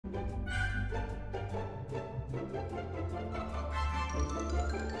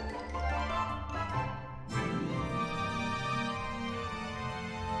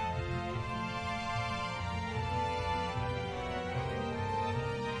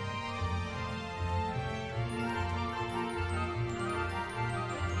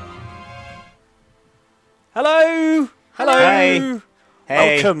Hello! Hello!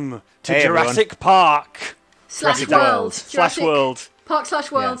 Hey. Welcome to Jurassic Park! Slash World. Slash World. Park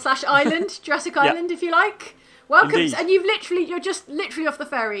slash World slash Island. Jurassic Island, if you like. Welcome. Indeed. And you're just literally off the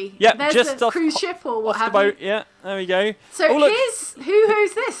ferry. Yeah, There's just the off, cruise ship or what off have the boat. you. Yeah, there we go. So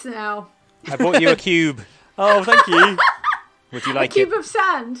who's this now? I bought you a cube. Oh, thank you. Would you A like cube it? of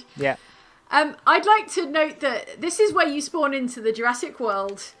sand. Yeah. I'd like to note that this is where you spawn into the Jurassic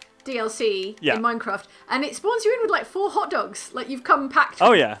World DLC in Minecraft, and it spawns you in with like 4 hot dogs. Like you've come packed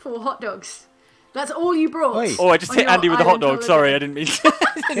with 4 hot dogs. That's all you brought. Oi. Oh, I just hit Andy with the hot dog. holiday. Sorry, I didn't mean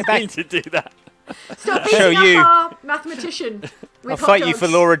to do that. Stop Show beating you. up our mathematician with I'll hot fight dogs. you for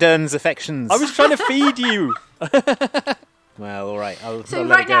Laura Dern's affections. I was trying to feed you. Well, all right. I'll So let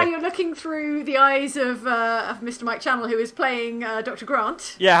right it go. now you're looking through the eyes of Mr. Mike Channel, who is playing Dr.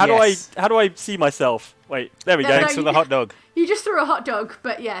 Grant. Yeah, how Yes. do I see myself? Wait, there we go. Thanks for the hot dog. You just threw a hot dog,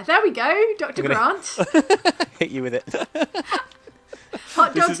 but yeah, there we go, Dr. Grant. Hit you with it.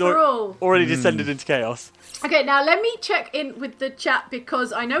 Hot This dogs is for all. already descended into chaos. Okay, now let me check in with the chat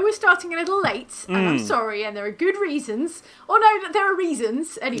because I know we're starting a little late, and I'm sorry, and there are good reasons. Or no, there are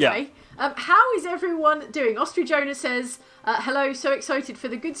reasons anyway. How is everyone doing? Austria Jonah says, hello, so excited for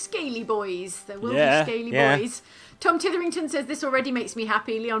the good scaly boys. There will be scaly boys. Tom Titherington says, this already makes me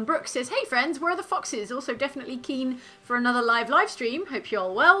happy. Leon Brooks says, hey friends, where are the foxes? Also definitely keen for another live stream. Hope you're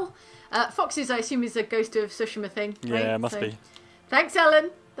all well. Foxes, I assume, is a Ghost of Tsushima thing. Right? Yeah, must be. Thanks,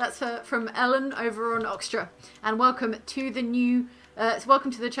 Ellen. That's from Ellen over on Oxtra. And welcome to the new,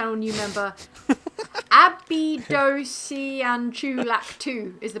 welcome to the channel new member. Abidosianchulak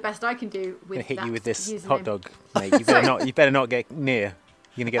 2 is the best I can do with I'm gonna hit that you with this username. hot dog, mate. You better not get near.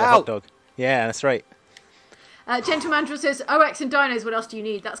 You're gonna get a hot dog. Yeah, that's right. Gentlemandrel says, OX and dinos, what else do you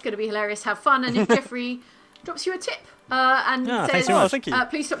need? That's going to be hilarious. Have fun. And if Jeffrey drops you a tip and thanks says, very much. Thank you.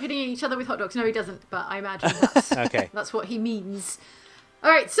 Please stop hitting each other with hot dogs. No, he doesn't, but I imagine Okay. that's what he means. All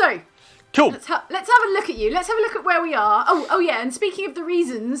right, so Cool. let's have a look at you. Let's have a look at where we are. Oh yeah, and speaking of the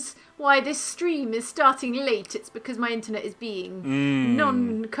reasons why this stream is starting late, it's because my internet is being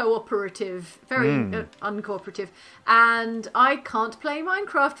non-cooperative, very uncooperative, and I can't play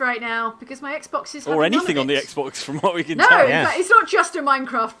Minecraft right now because my Xbox is Or having none anything of on the it. Xbox, from what we can No, tell. in fact, it's not just a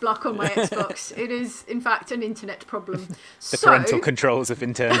Minecraft block on my Xbox. It is, in fact, an internet problem. The parental controls have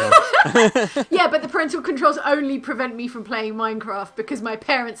been turned on. Yeah, but the parental controls only prevent me from playing Minecraft because my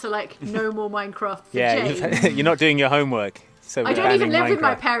parents are like, no more Minecraft for Jane. You're not doing your homework. So I don't even live with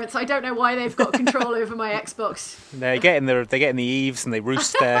my Minecraft. parents. I don't know why they've got control over my Xbox. They get in the eaves and they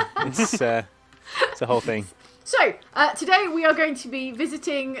roost there. It's a whole thing. So, today we are going to be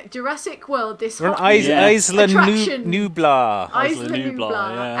visiting Jurassic World, this We're on hot new Isla attraction. Nublar. Isla Isla Nublar.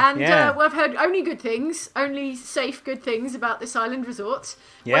 Nublar, yeah. And Yeah. We've heard only good things, only safe good things about this island resort,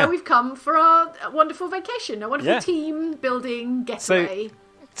 Yeah. where we've come for our wonderful vacation, a wonderful Yeah. team building getaway.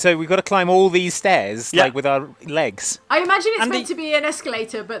 So we've got to climb all these stairs Yeah. like with our legs. I imagine it's Andy- meant to be an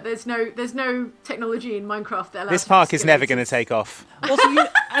escalator, but there's no technology in Minecraft that allows This for park is never going to escalators. take off. Also,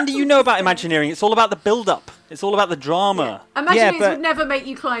 Andy, you know about Imagineering. It's all about the build-up. It's all about the drama. Imagineers but- would never make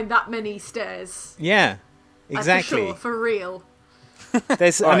you climb that many stairs. Yeah, exactly. For sure, for real.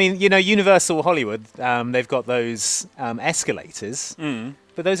 There's, Right. I mean, Universal Hollywood. They've got those escalators,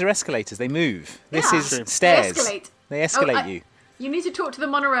 but those are escalators. They move. This Yeah. is True. stairs. They escalate. They escalate Oh, you. You need to talk to the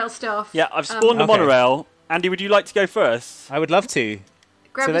monorail staff. Yeah, I've spawned the Okay. monorail. Andy, would you like to go first? I would love to.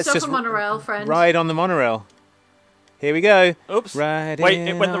 Grab So let's yourself just a monorail, friend. Ride on the monorail. Here we go. Oops. Ride Wait,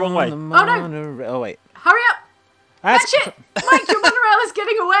 it went the wrong way. on Oh, no. monorail. Oh wait. Hurry up! That's Catch it! Mike, your monorail is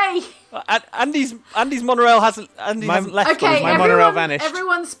getting away! Andy's monorail hasn't. Andy My- hasn't left. Okay, My monorail everyone, vanished.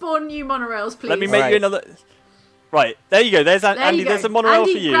 everyone spawn new monorails, please. Let me make Right. you another. Right, there you go. There's There Andy. you go. There's a monorail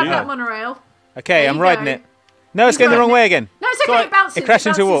Andy, for you. grab that monorail. Okay, There I'm you riding go. it. No, it's He's going the riding wrong it. way again. No, it's okay, Sorry, it bounces. it crashed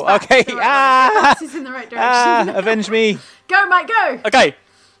into a bounces wall. back Okay, the right way. It bounces in the right direction. Avenge me. Go, Mike, go! Okay,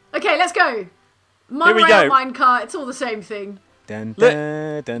 Okay, let's go. Here we Monorail, go. minecart, it's all the same thing. Dun, Look.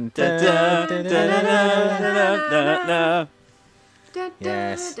 dun, dun, dun, dun, dun, dun, dun.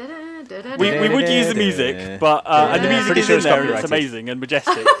 Yes. we would use the music, but and the music Pretty is sure in it's there. And it's copyrighted. amazing and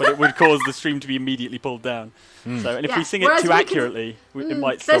majestic, but it would cause the stream to be immediately pulled down. So, and if Yeah, we sing it whereas too we can- accurately, it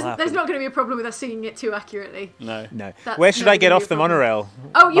might still happen. There's not going to be a problem with us singing it too accurately. No. No. That's Where should not I get gonna off be a the problem. monorail?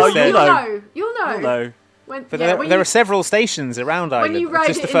 Oh, you'll you'll know. know. You'll know. No. But there are several stations around when Island. you ride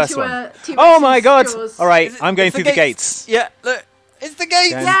just it the first into one. a T-Rex's Oh my God! jaws. All right, I'm going It's through the gates. Yeah, look, it's the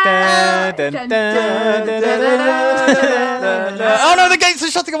gates. Yeah. Dun, Dun, dun, dun, dun, dun, dun, dun. Oh no, the gates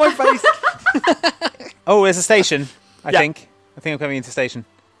are shutting on my face. Oh, there's a station. I think I'm coming into station.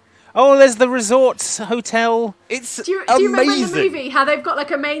 Oh, there's the resort hotel. It's Do you amazing. remember in the movie how they've got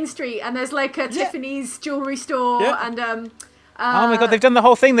like a main street and there's like a Tiffany's jewelry store and Oh my God, they've done the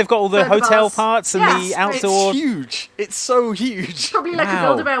whole thing. They've got all the burger hotel bars. parts and Yes, the outdoor. It's huge. It's so huge. probably like Wow. a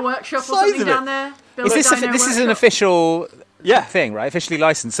Build-A-Bear workshop or Size something of it. down there. Is this Build-A-Dino this is an workshop. official Yeah. thing, right? Officially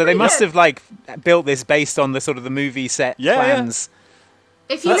licensed. So they must have like built this based on the sort of the movie set plans.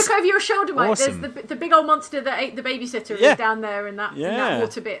 If you look over your shoulder, Mike, awesome. there's the big old monster that ate the babysitter Yeah. is down there in that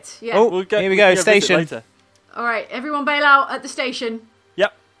water bit. Yeah. Oh, here we go, we'll visit station. later. All right, everyone bail out at the station.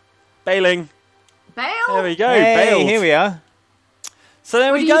 Yep. Bailing. Bail. There we go. Hey, Bailed. here we are. So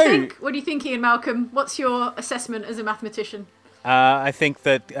there What we do go. you think? What do you think, Ian Malcolm? What's your assessment as a mathematician? I think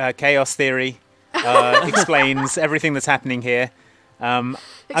that chaos theory explains everything that's happening here. I'm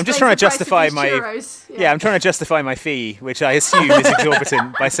just trying to justify my I'm trying to justify my fee, which I assume is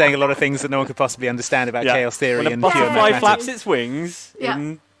exorbitant, by saying a lot of things that no one could possibly understand about chaos theory when a and pure butterfly mathematics. flaps its wings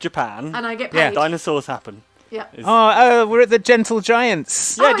in Japan, and I get Yeah. paid. dinosaurs happen. Yeah. Oh, we're at the Gentle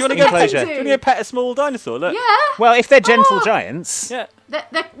Giants. Yeah, Oh, do you want to it's go? the Do petting you zoo. want to go pet a small dinosaur? Look. Yeah. Well, if they're gentle Oh. giants. Yeah. They're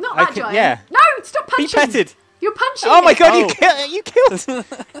not I that could- giant. yeah. No, stop Be punching. petted. You're punching. Oh my it. God, Oh. you killed.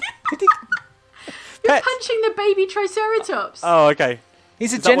 You're Pet. punching the baby Triceratops. Oh, okay.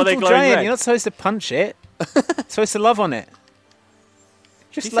 He's a Is that why they're gentle glowing giant. red? You're not supposed to punch it. You're supposed to love on it.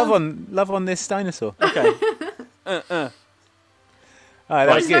 Just He love on this dinosaur. Okay. Oh,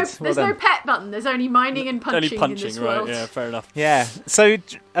 that was There's good. Well no done. pet button. There's only mining and punching, Only punching, in this right? world. Yeah, fair enough. Yeah. So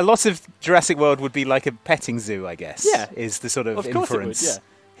a lot of Jurassic World would be like a petting zoo, I guess. Yeah. Is the sort of Of course it would, inference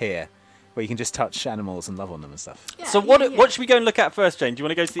here, where you can just touch animals and love on them and stuff. Yeah, So yeah. what should we go and look at first, Jane? Do you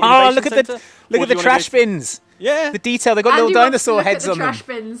want to go to the Oh, innovation look at centre? the Or look do at the you wanna trash go to- bins. Yeah. The detail. They've got Andy little wants to dinosaur look at heads the on them. trash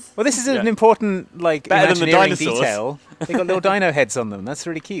bins. Well, this is Yeah. an important Better than the imagineering dinosaurs. detail. They've got little dino heads on them. That's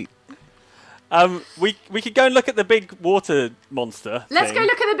really cute. We could go and look at the big water monster. Let's thing. go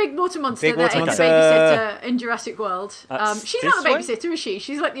look at the big water monster Big that water ate the monster. babysitter in Jurassic World. That's She's this not a way? babysitter, is she?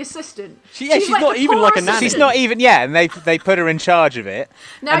 She's like the assistant. She's like not the even poor like a nanny. assistant. She's not even. Yeah, and they put her in charge of it.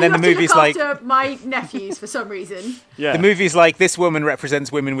 Now and then you the have movie's to like look after my nephews for some reason. Yeah. the movie's like this woman represents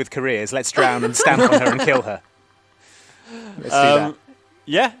women with careers. Let's drown and stamp on her and kill her. Let's do that.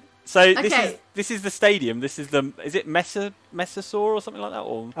 Yeah. So Okay. this is the stadium. Is it Mesosaur or something like that?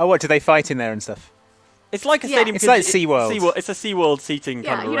 Or Oh, what do they fight in there and stuff? it's like a Yeah. stadium. It's 'cause like SeaWorld. It's a SeaWorld seating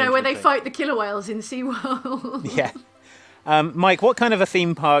Yeah, kind of you know, where they arrangement fight the killer whales in SeaWorld. Yeah. Mike, what kind of a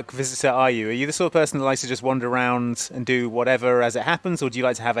theme park visitor are you? Are you the sort of person that likes to just wander around and do whatever as it happens, or do you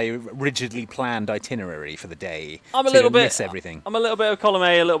like to have a rigidly planned itinerary for the day? I'm a so you little don't bit. miss everything. I'm a little bit of column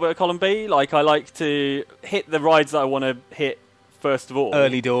A, a little bit of column B. Like I like to hit the rides that I want to hit first of all.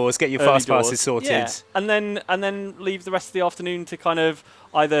 Early doors, get your Early fast doors. passes sorted. Yeah. And then leave the rest of the afternoon to kind of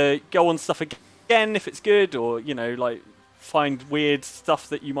either go on stuff again if it's good, or like find weird stuff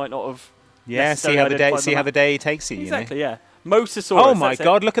that you might not have. Yeah, see necessarily how the day identified see on how the the day takes you. Exactly. You know? Yeah. Mosasaurus. Oh my that's it.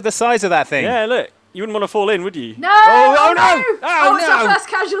 God! Look at the size of that thing. Yeah. Look. You wouldn't want to fall in, would you? No! Oh no! Oh, it's our no! first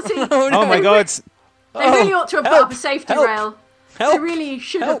casualty. Oh my God! They really ought to have put up a safety Help. rail. Help! They really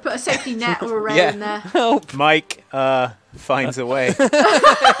should have put a safety net or a rail Yeah. in there. Help! Mike finds a way,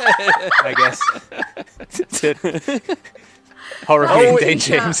 I guess, to horribly Oh,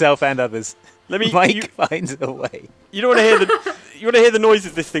 endanger yeah. himself and others. Let me. Mike finds a way. You don't want to hear the. You want to hear the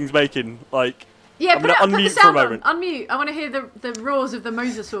noises this thing's making, like. Yeah, I'm put gonna the unmute for a sound on. moment. Unmute. I want to hear the roars of the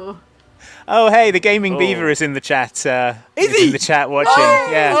mosasaur. Oh, hey, the gaming Oh. beaver is in the chat. Is he? in the chat watching? Oh,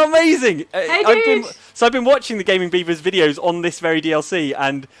 Yeah. amazing! Hey, dude. I've been watching the Gaming Beavers videos on this very DLC,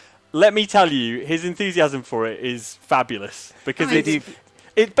 and let me tell you, his enthusiasm for it is fabulous because Nice.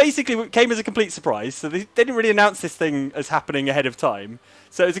 it basically came as a complete surprise. So they didn't really announce this thing as happening ahead of time.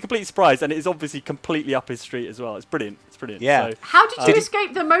 So it was a complete surprise, and it is obviously completely up his street as well. It's brilliant. It's brilliant. Yeah. So, How did you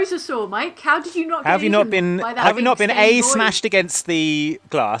escape the mosasaur, Mike? How did you not? Have get you not eaten been? by that Have you not big been skinny A boy? smashed against the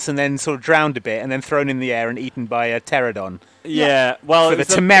glass and then sort of drowned a bit and then thrown in the air and eaten by a pterodon yeah. Well, for it the was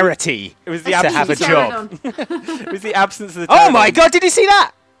the- temerity it was the to absence have a of the job? Pterodon. It was the absence of the. Oh my pterodon. God! Did you see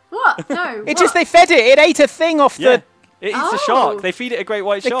that? What? No. It just they fed it. It ate a thing off Yeah. the It eats a Oh. shark. They feed it a great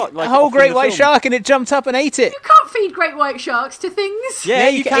white shark. Like a whole often in great the white film. shark, and it jumped up and ate it. You can't feed great white sharks to things. Yeah, Yeah,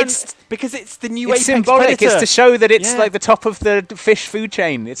 you you can. it's- Because it's the new It's apex symbolic. predator. It's to show that it's Yeah. like the top of the fish food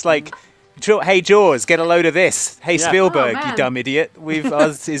chain. It's like, hey Jaws, get a load of this. Hey Yeah. Spielberg, Oh, you man. dumb idiot.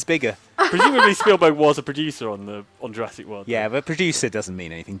 Ours is bigger. Presumably Spielberg was a producer on Jurassic World. Yeah, but producer doesn't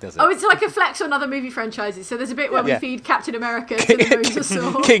mean anything, does it? Oh, it's like a flex on other movie franchises. So there's a bit where we feed Captain America to the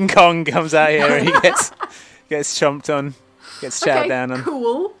Mosasaur. King Kong comes out here and he gets chomped on, gets chowed down on.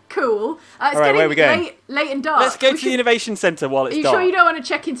 Cool. It's all right, where are we going? Late and dark. Let's go to the Innovation Centre while it's dark. Are you sure you don't want to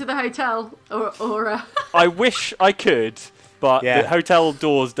check into the hotel? Or I wish I could, but the hotel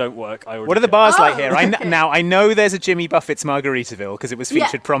doors don't work. What are the bars like here? Okay. Now, I know there's a Jimmy Buffett's Margaritaville because it was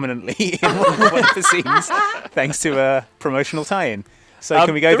featured prominently in one of the scenes, thanks to a promotional tie-in. So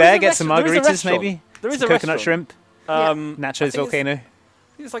can we go there, get some margaritas maybe? There is some a coconut restaurant. shrimp, Nachos Volcano.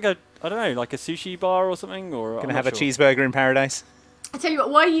 It's like a sushi bar or something. Gonna have a cheeseburger in paradise. I tell you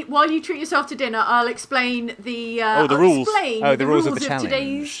what, while you treat yourself to dinner, I'll explain the rules. The rules of the challenge.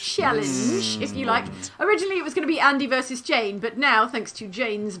 Today's challenge, if you like. Originally, it was going to be Andy versus Jane, but now, thanks to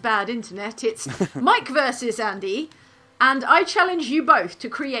Jane's bad internet, it's Mike versus Andy, and I challenge you both to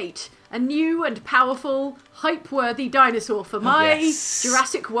create a new and powerful, hype-worthy dinosaur for my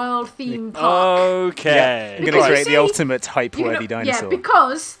Jurassic World theme park. Okay. I'm going to create the ultimate hype-worthy dinosaur. Yeah,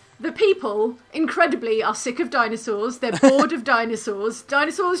 because the people, incredibly, are sick of dinosaurs. They're bored of dinosaurs.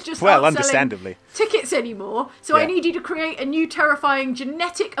 Dinosaurs just aren't understandably. selling tickets anymore. So I need you to create a new terrifying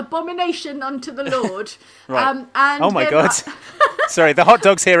genetic abomination unto the Lord. Right. And oh my God. Sorry, the hot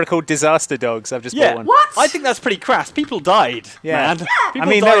dogs here are called disaster dogs. I've just bought one. What? I think that's pretty crass. People died, man. Yeah. People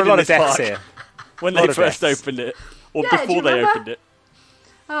I mean, there are a lot of deaths park here. when they first opened it, or before they opened it.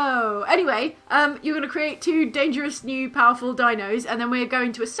 Oh, anyway, you're going to create 2 dangerous new powerful dinos, and then we're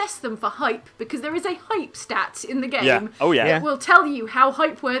going to assess them for hype, because there is a hype stat in the game. Yeah. Oh, yeah. That will tell you how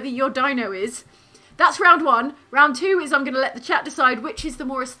hype-worthy your dino is. That's round 1. Round 2 is I'm going to let the chat decide which is the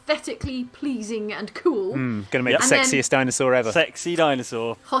more aesthetically pleasing and cool. Going to make the sexiest dinosaur ever. Sexy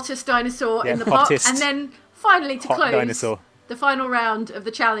dinosaur. Hottest dinosaur in the park. And then finally, to close, dinosaur. The final round of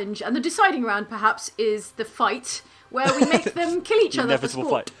the challenge, and the deciding round, perhaps, is the fight, where we make them kill each other for sport.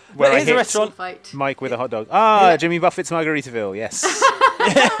 Fight. Where Here's a restaurant. Fight. Mike with a hot dog. Jimmy Buffett's Margaritaville, yes.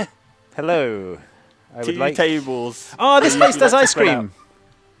 Hello. I would 2 tables. Oh, this place does ice cream.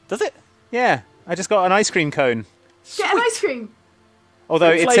 Does it? Yeah, I just got an ice cream cone. Get an ice cream.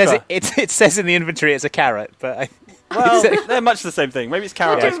 Although it says in the inventory it's a carrot, but they're much the same thing. Maybe it's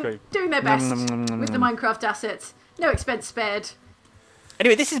carrot ice cream. Doing their best with the Minecraft assets. No expense spared.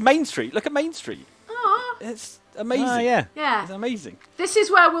 Anyway, this is Main Street. Look at Main Street. Aww. It's amazing. Yeah. It's amazing. This is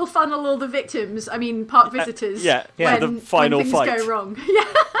where we'll funnel all the victims, park visitors. The final when things fight. go wrong.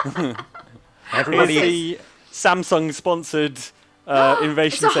 Yeah. everybody. The Samsung-sponsored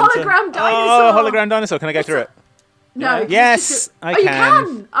Innovation It's a Centre. hologram dinosaur. Oh, hologram dinosaur. Can I go through it? No. Yes, I can. You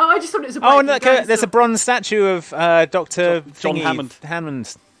can. Oh, I just thought it was a Oh, and look, there's a bronze statue of Dr. John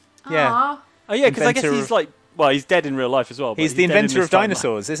Hammond. Yeah. Aww. Oh, yeah, because I guess Inventor he's he's dead in real life as well. He's the inventor of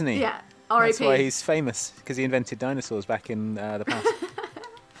dinosaurs, isn't he? Yeah. R.I.P. That's why he's famous, because he invented dinosaurs back in the past.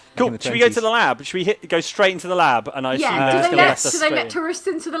 Cool. Should we go to the lab? Should we go straight into the lab? And I assume do they let tourists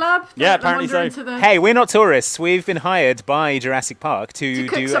into the lab? Yeah, apparently so. Hey, we're not tourists. We've been hired by Jurassic Park to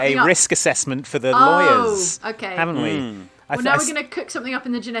do a risk assessment for the lawyers. Okay. Haven't we? Well, now we're going to cook something up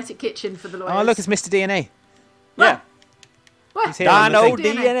in the genetic kitchen for the lawyers. Oh, look, it's Mr. DNA. Yeah. What? He's here on the Dino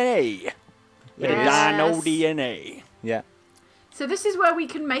thing. DNA. Yes. Dino DNA. Yeah. So this is where we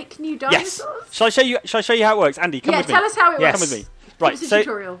can make new dinosaurs? Yes. Shall I show you how it works? Andy, come with me. Tell us how it works. Come with me. Right, so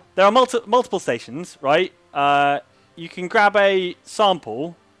tutorial. There are multiple stations, right? You can grab a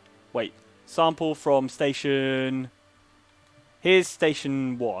sample. Sample from station. Here's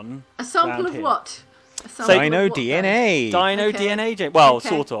station 1. A sample of what? Dino DNA. Dino DNA. Well,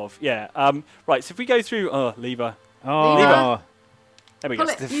 sort of. Yeah. Right. So if we go through, lever. Oh. There we go.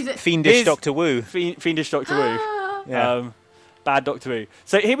 Fiendish Dr. Wu. Fiendish Dr. Wu. Yeah. Bad Doctor Who.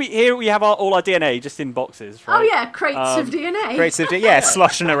 So here we have all our DNA just in boxes, right? Oh yeah, crates of DNA. Crates of DNA,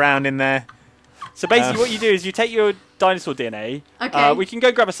 sloshing around in there. So basically what you do is you take your dinosaur DNA. Okay. We can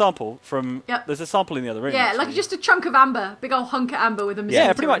go grab a sample from... Yep. There's a sample in the other room. Yeah, actually. like just a chunk of amber. Big old hunk of amber with a mosquito.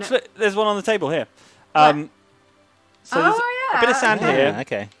 Yeah, pretty much. Look, there's one on the table here. So there's a bit of sand here.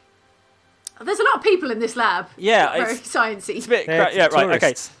 Okay. There's a lot of people in this lab. Yeah. Very sciencey. It's a bit... right,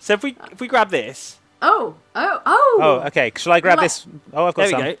 okay. So if we grab this... Oh, okay. Shall I grab this? Oh, I've got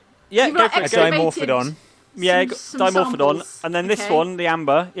some. There we go. Yeah, go for it. Dimorphodon. Yeah, Dimorphodon. And then this one, the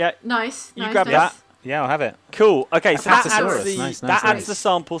amber. Yeah. Nice. You grab that. Yeah, I'll have it. Cool. Okay, so that adds the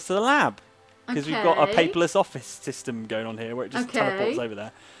samples to the lab. Because we've got a paperless office system going on here where it just teleports over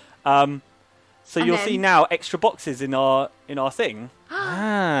there. So you'll see now extra boxes in our thing.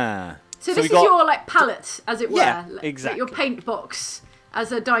 So this is your palette, as it were. Yeah, exactly. Your paint box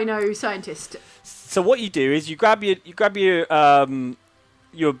as a dino scientist. So what you do is you grab your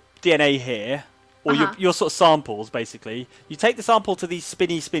DNA here, or your sort of samples, basically. You take the sample to these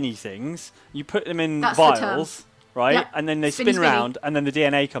spinny things. You put them in vials, right? Yep. And then they spin around, and then the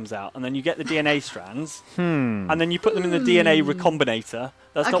DNA comes out, and then you get the DNA strands, and then you put them in the DNA recombinator.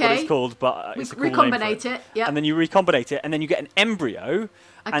 That's not what it's called, but it's a cool name for recombinate it. Yep. And then you recombinate it, and then you get an embryo,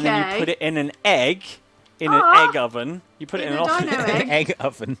 and then you put it in an egg. In an egg oven. You put it in an egg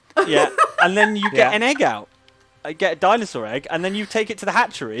oven. Yeah. And then you get an egg out. Get a dinosaur egg. And then you take it to the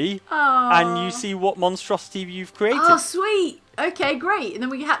hatchery. And you see what monstrosity you've created. Oh, sweet. Okay, great. And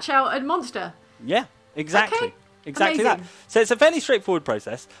then we hatch out a monster. Yeah, exactly. Okay. Exactly Amazing. that. So it's a fairly straightforward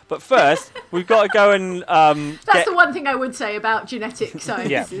process. But first, we've got to go and... That's the one thing I would say about genetic science.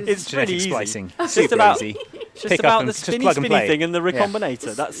 Yeah, it's genetic pretty splicing. It's Super easy. It's just about the spinny thing and the recombinator.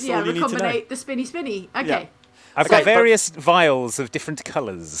 Yeah. That's all you need to know. Recombinate the spinny. Okay. Yeah. I've got various vials of different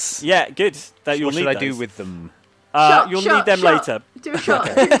colours. Yeah, good. What should I do with them? You'll need them later. Do a shot.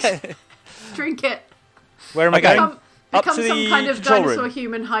 Drink it. Where am I going? Become to some the kind of control room.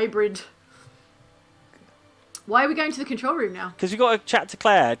 dinosaur-human hybrid. Why are we going to the control room now? Because we've got to chat to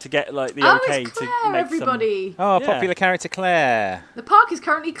Claire to get the it's okay Claire, to make everybody. Oh, popular character Claire. The park is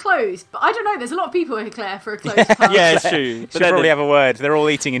currently closed, but I don't know. There's a lot of people here, Claire, for a closed park. Yeah, it's true. Should probably have a word. They're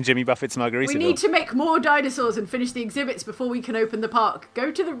all eating in Jimmy Buffett's Margaritaville. We need to make more dinosaurs and finish the exhibits before we can open the park.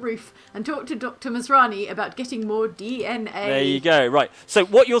 Go to the roof and talk to Dr. Masrani about getting more DNA. There you go. Right. So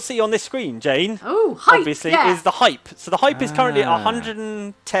what you'll see on this screen, Jane, hype, obviously, is the hype. So the hype is currently at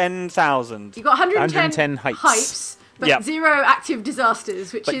 110,000. You've got 110 hypes. But 0 active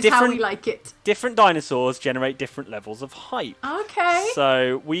disasters, which is how we like it. Different dinosaurs generate different levels of hype. Okay.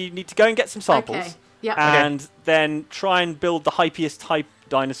 So we need to go and get some samples. Okay. Yep. And then try and build the hypiest hype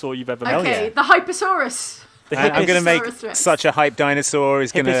dinosaur you've ever made. Okay, the Hyposaurus. I'm going to make such a hype dinosaur.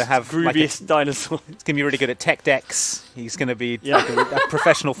 He's going to have grooviest dinosaur. He's going to be really good at tech decks. He's going to be like a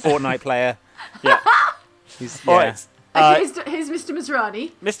professional Fortnite player. Yeah. All right. Here's Mr.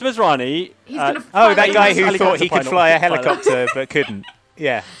 Masrani. Mr. Masrani. He's gonna that guy who thought he could fly a helicopter but couldn't.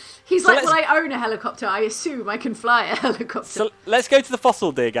 Yeah. He's like, well, I own a helicopter. I assume I can fly a helicopter. So let's go to the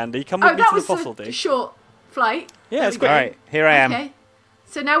fossil dig, Andy. Come with me to the fossil dig. Short flight. Yeah, it's great. All right, here I am. Okay.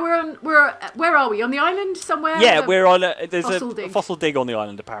 So now where are we? On the island somewhere? Yeah, we're on there's a fossil dig on the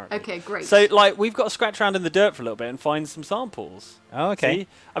island apparently. Okay, great. So we've got to scratch around in the dirt for a little bit and find some samples. Oh, okay. See?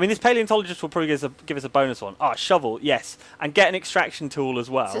 I mean, this paleontologist will probably give us a bonus one. Shovel, yes, and get an extraction tool as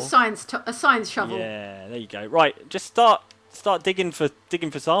well. It's a science shovel. Yeah, there you go. Right, just start digging for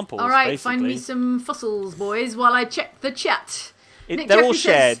samples. All right, basically. find me some fossils, boys, while I check the chat. They're all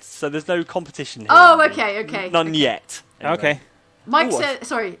shared, so there's no competition here. Oh, okay. None yet. Anyway. Okay.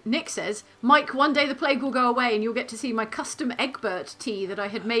 Nick says, Mike, one day the plague will go away and you'll get to see my custom Egbert tea that I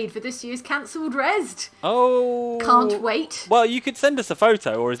had made for this year's cancelled Resd. Oh. Can't wait. Well, you could send us a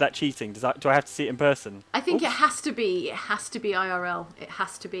photo, or is that cheating? Do I have to see it in person? I think it has to be IRL. It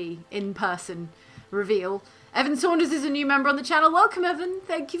has to be in-person reveal. Evan Saunders is a new member on the channel. Welcome, Evan.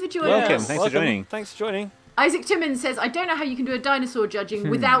 Thank you for joining us. Welcome. Thanks for joining. Thanks for joining. Isaac Timmins says, I don't know how you can do a dinosaur judging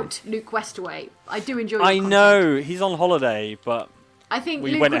without Luke Westaway. I do enjoy your I content. know, he's on holiday, but I think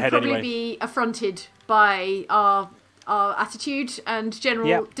we Luke went would ahead probably anyway. be affronted by our attitude and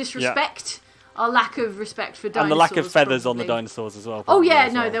general disrespect, our lack of respect for dinosaurs. And the lack of feathers probably. on the dinosaurs as well. Oh yeah,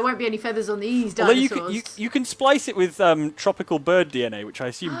 no, there won't be any feathers on these dinosaurs. Although you can splice it with tropical bird DNA, which I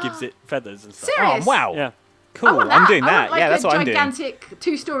assume gives it feathers and stuff. Serious? Oh, wow. Yeah. Cool, I'm doing that. Like that's what I'm doing. A gigantic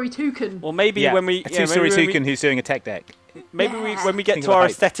two-story toucan. Well, maybe when we... a two-story toucan who's doing a tech deck. Maybe when we get to our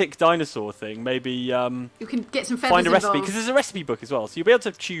aesthetic dinosaur thing, maybe you can get some feathers find a recipe, involved. because there's a recipe book as well, so you'll be able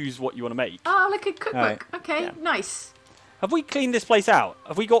to choose what you want to make. Oh, like a cookbook. Right. Okay, nice. Have we cleaned this place out?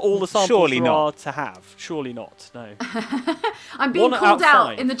 Have we got all the samples Surely we not. are to have? Surely not, no. I'm being One called out out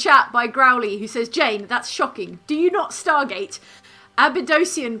five. in the chat by Growly, who says, Jane, that's shocking. Do you not Stargate?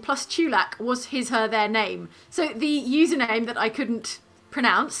 Abidosian plus Chulak was her, their name. So the username that I couldn't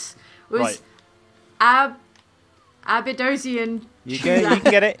pronounce was Abidosian You can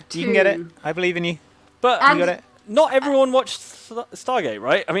get it. You can get it. I believe in you. But you got it. not everyone watched Stargate,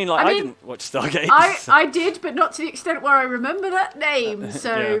 right? I mean, I didn't watch Stargate. I did, but not to the extent where I remember that name.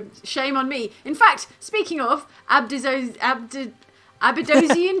 So shame on me. In fact, speaking of, Abidosian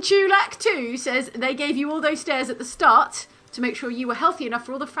Chulak 2 says they gave you all those stairs at the start to make sure you were healthy enough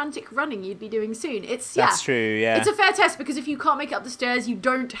for all the frantic running you'd be doing soon. That's true, yeah. It's a fair test, because if you can't make it up the stairs, you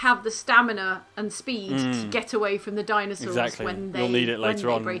don't have the stamina and speed to get away from the dinosaurs when You'll need it later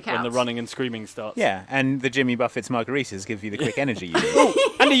on break when out. the running and screaming starts. Yeah, and the Jimmy Buffett's margaritas give you the quick energy you need.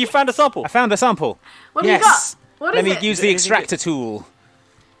 Oh, Andy, you found a sample. I found a sample. What have you got? What is Let me it? use the extractor tool.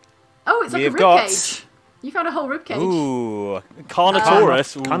 Oh, it's like We a have got ribcage. You found a whole ribcage. Ooh.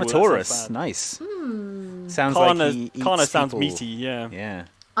 Carnotaurus. Carnotaurus. Nice. Sounds like he eats Carno sounds people. meaty, yeah. Yeah.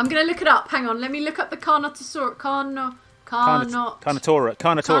 I'm going to look it up. Hang on. Let me look up the Carnotaurus.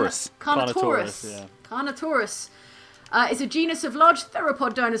 Carnotaurus. Yeah. Carnotaurus. Is a genus of large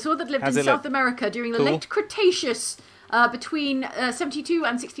theropod dinosaur that lived in South America during the late Cretaceous between 72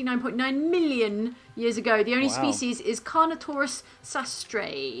 and 69.9 million years ago. The only species is Carnotaurus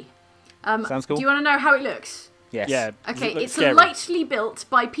sastre. Sounds cool. Do you want to know how it looks? Yes. Yeah. Okay, it's scary. a lightly built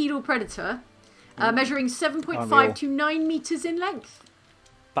bipedal predator, measuring 7.5 to 9 meters in length.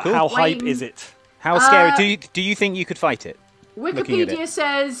 But how hype is it? How scary? Do you think you could fight it? Wikipedia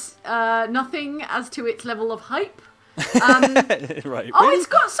says nothing as to its level of hype. Right. Oh, it's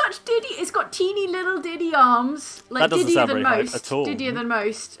got it's got teeny little diddy arms, like that doesn't diddier sound than very most, hype at all. diddier than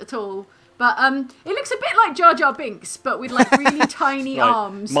most at all. But it looks a bit like Jar Jar Binks, but with like really tiny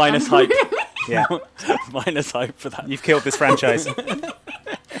arms. Minus hype. Yeah. Minus hype for that. You've killed this franchise.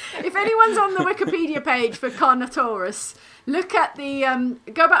 If anyone's on the Wikipedia page for Carnotaurus, look at the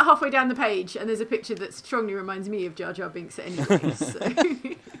go about halfway down the page, and there's a picture that strongly reminds me of Jar Jar Binks. Anyway, so.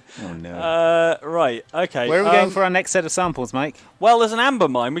 Oh no. Right. Okay. Where are we going for our next set of samples, Mike? Well, there's an amber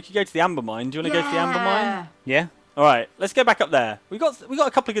mine. We could go to the amber mine. Do you want to go to the amber mine? Yeah. All right. Let's go back up there. We got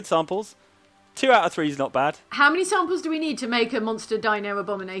a couple of good samples. 2 out of 3 is not bad. How many samples do we need to make a monster dino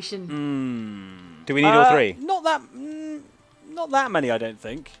abomination? Do we need all 3? Not that many, I don't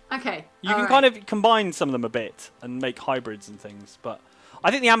think. Okay. You can kind of combine some of them a bit and make hybrids and things, but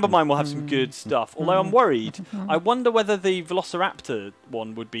I think the amber mine will have some good stuff. Although I'm worried. I wonder whether the Velociraptor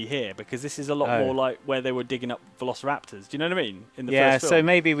one would be here, because this is a lot more like where they were digging up Velociraptors. Do you know what I mean? In the first film. So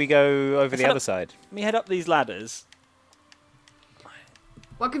maybe we go over the other side. Let me head up these ladders.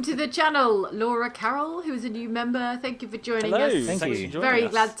 Welcome to the channel, Laura Carroll, who is a new member. Thank you for joining us. Thank you. Very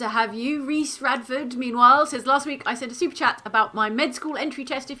glad to have you. Reese Radford, meanwhile, says, last week I sent a super chat about my med school entry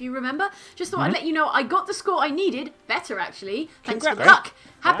test, if you remember. Just thought I'd let you know I got the score I needed. Better, actually. Thanks for the luck.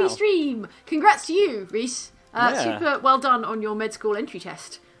 Happy stream. Congrats to you, Reese. Super well done on your med school entry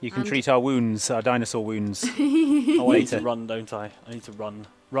test. You can treat our wounds, our dinosaur wounds. Oh, I need to run, don't I? I need to run.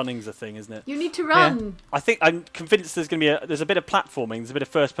 Running's a thing, isn't it? You need to run. Yeah. I think I'm convinced there's going to be there's a bit of platforming. There's a bit of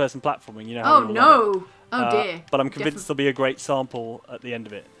first-person platforming. You know. Oh no! Oh dear. But I'm convinced there'll be a great sample at the end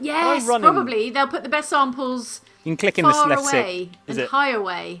of it. Yes, probably. They'll put the best samples. You can click in the left away and high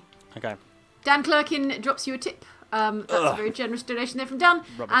away. Okay. Dan Clerkin drops you a tip. That's a very generous donation there from Dan.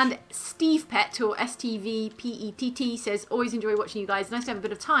 Rubbish. And Steve Pett, or STVPETT, says, always enjoy watching you guys. Nice to have a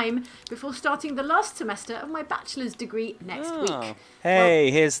bit of time before starting the last semester of my bachelor's degree next week.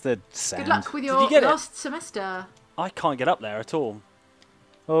 Hey, here's the sound. Good luck with your last semester. I can't get up there at all.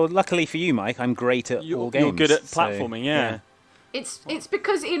 Well, luckily for you, Mike, I'm great at all games. You're good at platforming, yeah. It's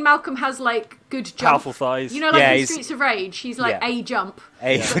because Ian Malcolm has, like, good jump. Powerful thighs. You know, like in Streets of Rage, he's like A jump.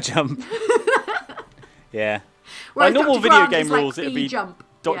 A for jump. Yeah. By normal video game rules, like it would be jump.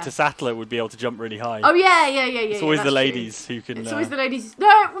 Dr. Sattler would be able to jump really high. Oh, yeah. It's always the ladies who can... It's always the ladies.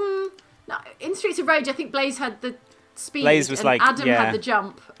 No, in Streets of Rage, I think Blaze had the speed. Blaze was and like, Adam had the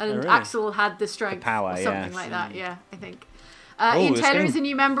jump, and really? Axel had the strength. The power, or something like that, I think. Oh, Ian Taylor is a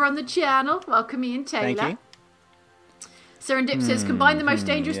new member on the channel. Welcome, Ian Taylor. Thank you. Serendip says, combine the most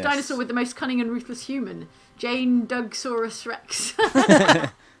dangerous dinosaur with the most cunning and ruthless human. Jane Dugsaurus Rex.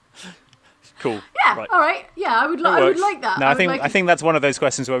 Cool. Yeah, right. all right. Yeah, I would like that. No, I think that's one of those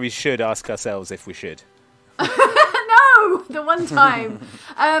questions where we should ask ourselves if we should. No, the one time.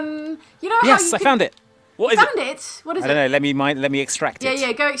 You know yes, how I found it. What is it? What is it? I don't know. Let me extract it.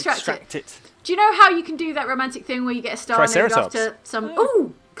 Yeah, go extract it. Do you know how you can do that romantic thing where you get a star named after some...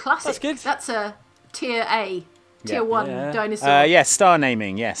 Ooh, classic. That's good. That's a tier A. Tier 1 dinosaur. Yes, star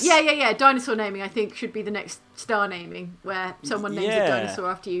naming, yes. Yeah. Dinosaur naming, I think, should be the next star naming, where someone names a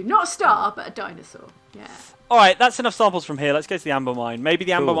dinosaur after you. Not a star, but a dinosaur. Yeah. All right, that's enough samples from here. Let's go to the amber mine. Maybe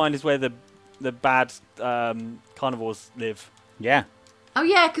the amber mine is where the bad carnivores live. Yeah. Oh,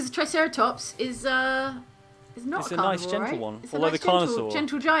 yeah, because the Triceratops is not it's a carnivore, nice, gentle one. It's although a nice, the Carnosaur...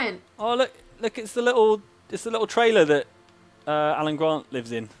 gentle giant. Oh, look, it's the little trailer that Alan Grant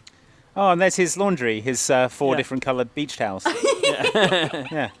lives in. Oh, and there's his laundry, his 4 different coloured beach towels.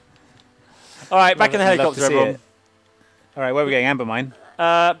 Yeah. All right, back in the helicopter, everyone. All right, where are we going? Amber mine.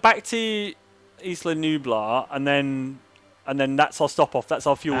 Back to Isla Nublar, and then that's our stop off. That's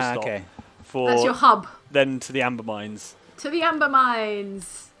our fuel stop. Okay. That's your hub. Then to the amber mines. To the amber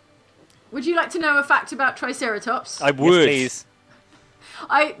mines. Would you like to know a fact about Triceratops? I would. Yes,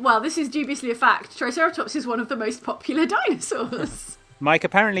 please. Well, this is dubiously a fact. Triceratops is one of the most popular dinosaurs. Mike,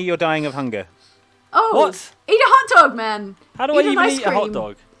 apparently you're dying of hunger. Oh, what? Eat a hot dog, man. How do I even eat a hot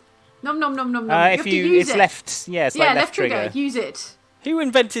dog? Nom nom nom nom nom. If you use it. Left. Yeah, it's like left trigger. Use it. Who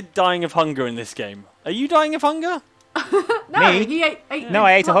invented dying of hunger in this game? Are you dying of hunger? No, Me? he ate No,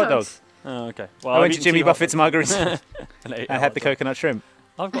 I ate a hot dog. Oh, okay. Well, I went to Jimmy Buffett's Margarita. I had the dog. coconut shrimp.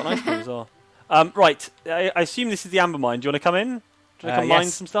 I've got an ice cream as well. Right, I assume this is the amber mine. Do you want to come in? Do you want to come mine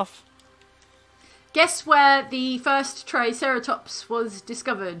some stuff? Guess where the first Triceratops was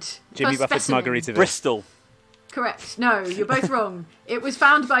discovered? Jimmy Buffett's Margaritaville. Bristol. Correct. No, you're both wrong. It was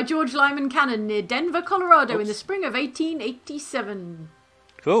found by George Lyman Cannon near Denver, Colorado in the spring of 1887.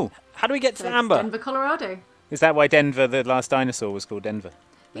 Cool. How do we get to the amber? Denver, Colorado. Is that why Denver, the last dinosaur, was called Denver?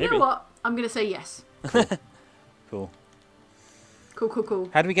 You know what? I'm going to say yes. Cool. Cool.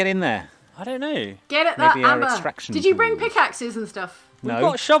 How do we get in there? I don't know. Get at that Maybe our amber. extraction Did you bring tools. pickaxes and stuff? We've No.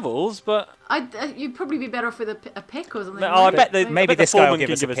 got shovels, but... You'd probably be better off with a pick or something. I bet Maybe this guy will give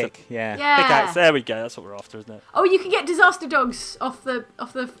us a pick. Yeah. Pickaxe. There we go. That's what we're after, isn't it? Oh, you can get disaster dogs off the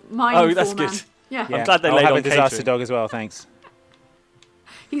mine. Oh, that's foreman. good. Yeah. I'm glad they I'll laid have on a disaster catering. dog as well, thanks.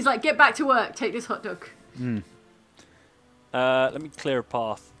 He's like, get back to work. Take this hot dog. Let me clear a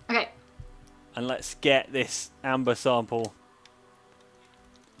path. Okay. And let's get this amber sample.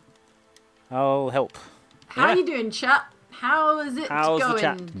 I'll help. How are you doing, chat? How is it How's the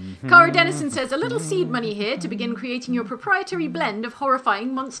chat? going? Cara Dennison says, a little seed money here to begin creating your proprietary blend of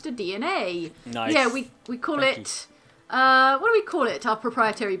horrifying monster DNA. Nice. Yeah, we call Thank it... what do we call it, our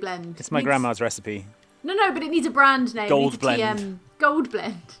proprietary blend? It's my grandma's recipe. No, but it needs a brand name. Gold it needs a blend. TM. Gold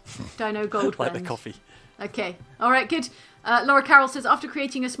blend. Dino gold Like blend. the coffee. Okay. All right, good. Laura Carroll says, after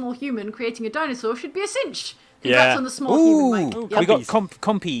creating a small human, creating a dinosaur should be a cinch. Congrats Yeah. on the small human, Mike. Ooh, Yep. We got Compy.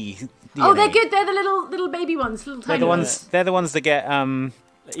 compy. Oh, DNA. they're good. They're the little baby ones, little tiny ones. They're the ones that get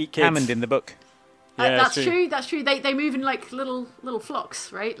Eat kids. Hammond in the book. Yeah, That's true. true. That's true. They move in like little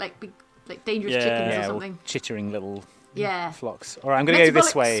flocks, right? Like big, like dangerous chickens or Yeah, something. chittering little Yeah. flocks. All right, I'm going to go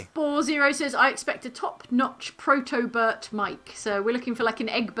this way. Spore Zero says, I expect a top-notch proto-Bert mic. So we're looking for like an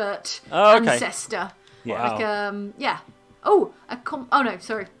Eggbert ancestor. Yeah. Like yeah. Oh, oh no,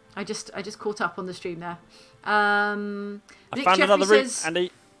 sorry. I just caught up on the stream there. I Nick found Jeffrey another route, says,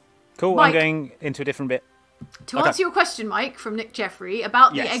 Andy. Cool, Mike. I'm going into a different bit. to answer your question, Mike, from Nick Jeffrey,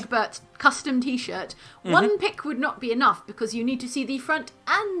 about the Egbert custom t-shirt, one pick would not be enough because you need to see the front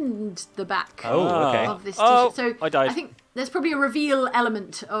and the back of this t-shirt. So I think there's probably a reveal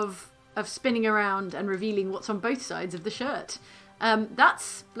element of spinning around and revealing what's on both sides of the shirt.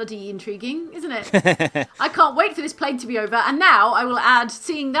 That's bloody intriguing, isn't it? I can't wait for this plague to be over. And now I will add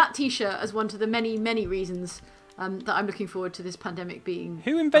seeing that t-shirt as one to the many, many reasons that I'm looking forward to this pandemic being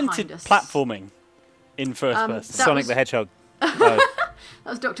Who invented behind us. platforming in first person? Sonic the Hedgehog. Oh, That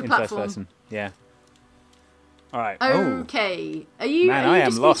was Dr. in Platform. first person. Yeah. All right. Okay. Are you Man, I am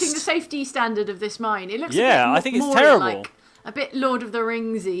disputing lost. the safety standard of this mine? It looks Yeah, a bit I think it's more terrible. like a bit Lord of the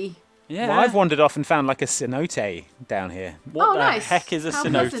Ringsy. Yeah. Well, I've wandered off and found like a cenote down here. What the nice. heck is a How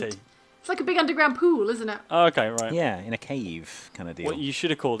cenote? pleasant. It's like a big underground pool, isn't it? Oh, okay, right. Yeah, in a cave kind of deal. What you should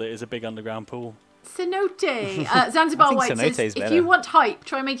have called it is a big underground pool. Cenote. Zanzibar I think White cenote says, is if better. you want hype,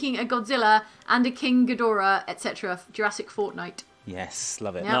 try making a Godzilla and a King Ghidorah, etc. Jurassic Fortnite. Yes,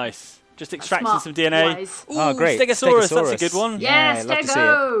 love it. Yeah. Nice. Just extracting smart, some DNA. wise. Ooh, Oh, great. Stegosaurus, that's a good one. Yeah, Yes, love to see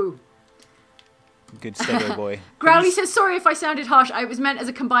Stego. Good Stego boy. Growly says, sorry if I sounded harsh. I was meant as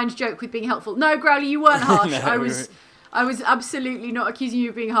a combined joke with being helpful. No, Growly, you weren't harsh. No, I was absolutely not accusing you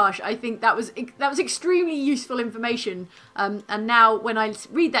of being harsh. I think that was extremely useful information. And now when I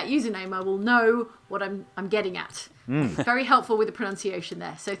read that username, I will know what I'm getting at. Very helpful with the pronunciation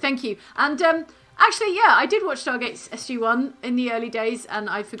there. So thank you. And actually, yeah, I did watch Stargate SG-1 in the early days, and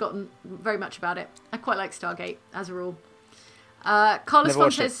I've forgotten very much about it. I quite like Stargate, as a rule. Carlos Never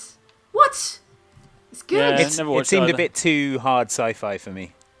watched Fontes. What? It's good. Yeah. It Never watched seemed either. a bit too hard sci-fi for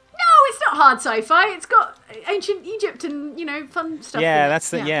me. No, it's not hard sci-fi. It's got ancient Egypt and, fun stuff. Yeah, in it. that's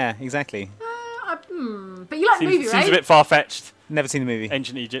the exactly. But you like the movie, Seems right? a bit far-fetched. Never seen the movie.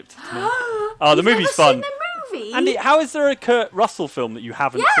 Ancient Egypt. Oh, the You've movie's never fun. Seen the movie? Andy, how is there a Kurt Russell film that you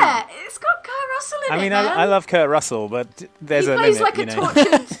haven't Yeah, seen? it's got Kurt Russell in I it. mean, man. I love Kurt Russell, but there's he a plays limit,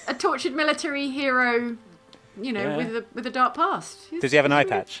 like a tortured military hero, Yeah. with a dark past. Does he have an eye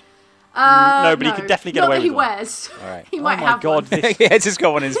patch? No, but he could definitely get Not away that he with one. wears. All right. He might Oh my have God, one. this Yeah, just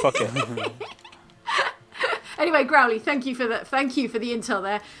got one in his pocket. Anyway, Growly, thank you for that. Thank you for the intel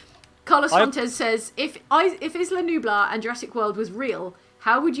there. Carlos Fontes says, if Isla Nublar and Jurassic World was real,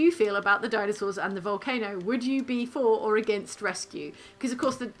 how would you feel about the dinosaurs and the volcano? Would you be for or against rescue? Because of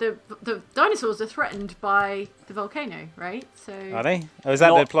course the dinosaurs are threatened by the volcano, right? So Are they? Oh, is that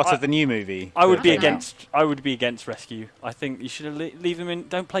Not- the plot of the new movie? I would be I don't know. against. I would be against rescue. I think you should leave them in.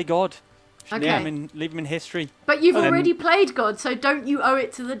 Don't play God. Okay. Leave them in history. But you've already played God, so don't you owe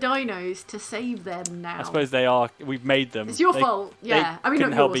it to the dinos to save them now? I suppose they are. We've made them. It's your fault. Yeah. I mean,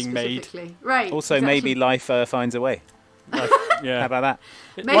 couldn't not help yours being made. specifically. Right. Also, exactly. maybe life finds a way. Yeah. How about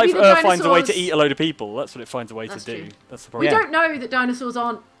that? Life the finds a way to dinosaurs- eat a load of people. That's what it finds a way to do. true. That's the We problem. don't know that dinosaurs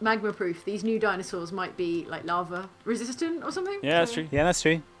aren't magma proof. These new dinosaurs might be like lava resistant or something. Yeah, that's true. Yeah, that's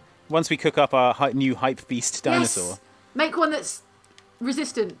true. Once we cook up our new hype beast dinosaur. Yes. Make one that's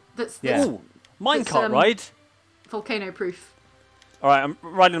resistant. That's Yeah. Ooh, minecart It's, ride. volcano proof. All right, I'm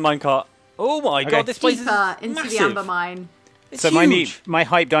riding the minecart. Oh my god, this place is Deeper into massive. the amber mine. It's So huge. my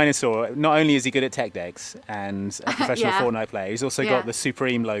hype dinosaur, not only is he good at tech decks and a professional Yeah. Fortnite player, he's also Yeah. got the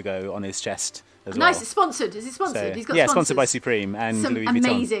Supreme logo on his chest as Nice. well. It's sponsored. Is it sponsored? So, He's got yeah, sponsors. sponsored by Supreme and Some Louis Vuitton.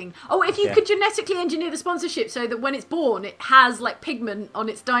 amazing. Oh, if you Yeah. could genetically engineer the sponsorship so that when it's born, it has like pigment on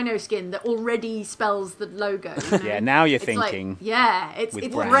its dino skin that already spells the logo. You know? Yeah, now you're It's thinking. it's with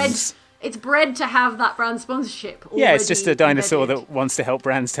bred. brands. It's bred to have that brand sponsorship. Yeah, it's just a already dinosaur embedded. that wants to help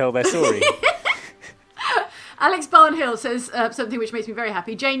brands tell their story. Alex Barnhill says something which makes me very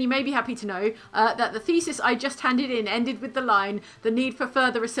happy. Jane, you may be happy to know that the thesis I just handed in ended with the line, "The need for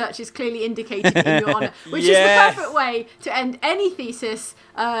further research is clearly indicated in your honour," which Yes. is the perfect way to end any thesis.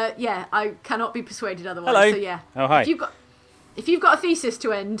 Yeah, I cannot be persuaded otherwise. Hello. So yeah, Oh, hi. if you've got a thesis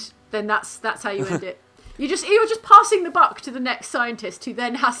to end, then that's how you end it. You're just passing the buck to the next scientist who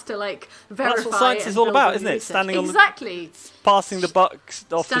then has to like verify. That's what science and is all build about, all the isn't it? research. Standing on the- exactly. Passing the buck off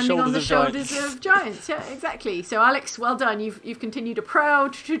the Standing shoulders on the of shoulders giants. of giants. Yeah, exactly. So Alex, well done. You've continued a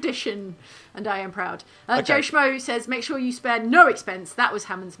proud tradition, and I am proud. Okay. Joe Schmo says, make sure you spare no expense. That was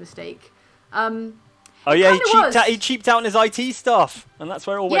Hammond's mistake. Oh yeah, kinda he cheaped out on his IT stuff, and that's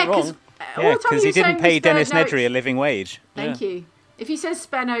where it all went wrong. Yeah, because he didn't pay Dennis Nedry a living wage. Thank you. If he says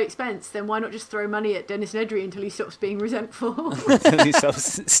spare no expense, then why not just throw money at Dennis Nedry until he stops being resentful? He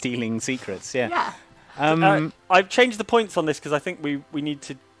stops stealing secrets, yeah. Yeah. I've changed the points on this because I think we need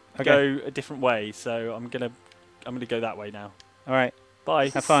to go a different way. So I'm gonna go that way now. All right, Bye.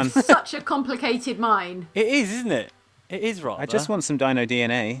 have fun. Such a complicated mine. It is, isn't it? It is rather. I just want some dino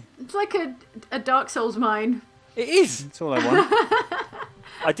DNA. It's like a Dark Souls mine. It is. That's all I want.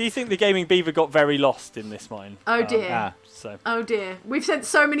 I do think the gaming beaver got very lost in this mine. Oh dear. So Oh dear. We've sent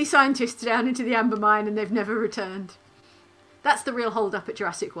so many scientists down into the amber mine and they've never returned. That's the real hold up at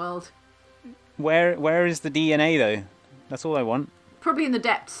Jurassic World. Where is the DNA though? That's all I want. Probably in the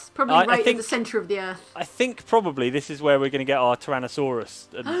depths. Probably I right think- in the centre of the earth. I think probably this is where we're going to get our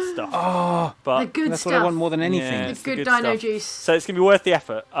Tyrannosaurus and stuff. Oh, But The good that's stuff. what I want more than anything. Yeah, The it's good good dino stuff. juice. So it's going to be worth the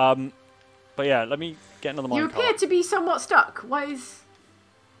effort. But yeah, let me get another You minecart. appear to be somewhat stuck. Why is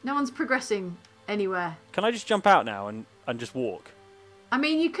no one's progressing anywhere? Can I just jump out now and just walk? I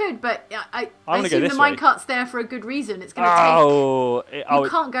mean, you could, but I wanna go assume the this way. minecart's there for a good reason. It's going to take. You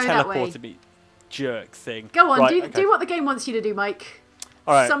can't go that way. teleported me, jerk thing. Go on, Right, do what the game wants you to do, Mike.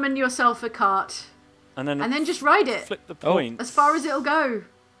 All right, Summon yourself a cart, and then just ride it flip the point. as far as it'll go.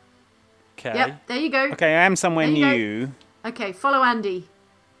 Okay. Yep, there you go. Okay, I am somewhere There you go. new. Okay, follow Andy.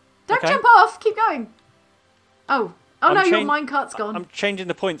 Don't Okay. jump off. Keep going. Oh I'm no, your chan- minecart's gone. I'm changing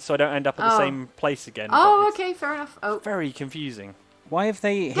the points so I don't end up at the Oh. same place again. Oh, but it's okay, fair enough. Oh, Very confusing. Why have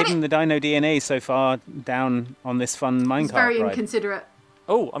they hidden the dino DNA so far down on this fun it's minecart very ride? inconsiderate.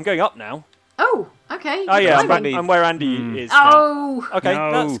 Oh, I'm going up now. Oh, okay. Oh you're yeah, climbing. I'm where Andy is now. Oh Okay,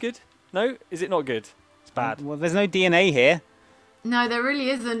 No. that's good. No, is it not good? It's bad. Well, there's no DNA here. no, there really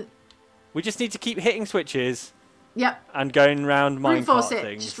isn't. We just need to keep hitting switches Yep. and going round Brute force minecart it.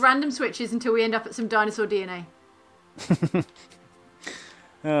 things. Just random switches until we end up at some dinosaur DNA.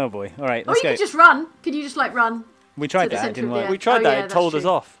 Oh boy. All right, Or let's you go. could just run. Could you just like run? We tried to the that, it centre didn't of the work. We tried Oh, that. yeah, It that's told us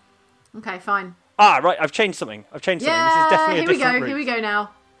true. off. Okay, fine. Ah, right. I've changed something. This is Yeah, definitely a here we different go. route. Here we go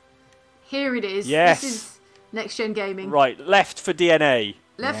now. Here it is. Yes. This is next gen gaming. Right, left for DNA.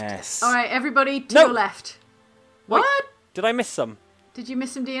 Left. Yes. All right, everybody to No. your left. Wait, What? Did I miss some? Did you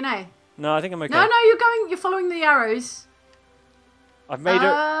miss some DNA? No, I think I'm okay. No, you're following the arrows. I've made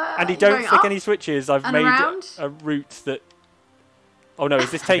Andy, you're don't going flick up any switches. I've and made around. a route that. Oh no,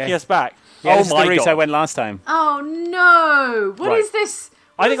 is this taking Okay. us back? Yeah, oh this is my the route god! I went last time. Oh no! What is Right. this?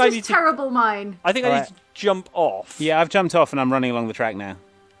 I think What I is need this to- terrible mine? I think I Alright. need to jump off. Yeah, I've jumped off and I'm running along the track now.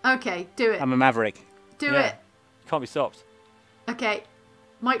 Okay, do it. I'm a maverick. Do Yeah. it. Can't be stopped. Okay.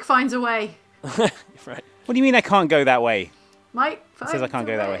 Mike finds a way. Right. What do you mean I can't go that way? Mike finds says I can't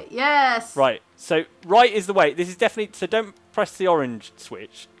a go that way. Yes. Right. So right is the way. This is definitely. So don't press the orange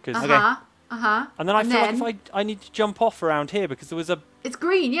switch because. Uh-huh. And then I And feel then- like if I need to jump off around here because there was a. It's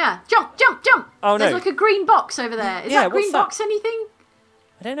green, yeah. Jump, jump, jump. Oh, no. There's like a green box over there. Is Yeah, that green what's that? box anything?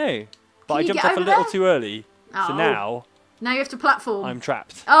 I don't know. But Can I you jumped get off a over little there? too early. So Oh. now Now you have to platform. I'm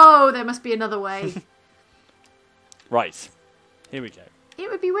trapped. Oh, there must be another way. Right. Here we go. It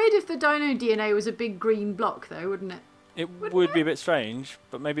would be weird if the dino DNA was a big green block, though, wouldn't it? It would be a bit strange,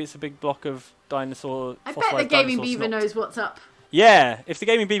 but maybe it's a big block of dinosaur. I bet the Gaming Beaver knows what's up. Yeah, if the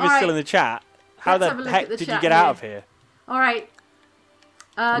Gaming Beaver's still in the chat, how the heck did you get out of here? All right.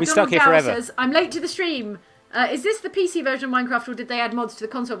 We stuck here forever. Says, I'm late to the stream. Is this the PC version of Minecraft, or did they add mods to the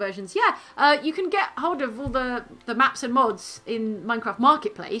console versions? Yeah, you can get hold of all the maps and mods in Minecraft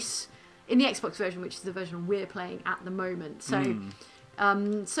Marketplace in the Xbox version, which is the version we're playing at the moment. So,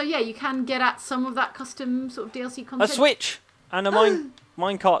 so yeah, you can get at some of that custom sort of DLC content. A Switch and a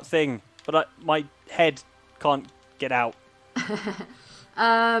minecart thing, but my head can't get out.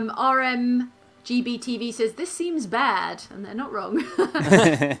 RMGBTV says, this seems bad, and they're not wrong.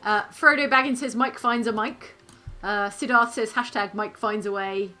 Frodo Baggins says, Mike finds a mic. Siddharth says, hashtag Mike finds a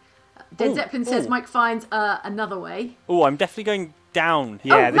way. Dead Zeppelin says, Mike finds another way. Oh, I'm definitely going down.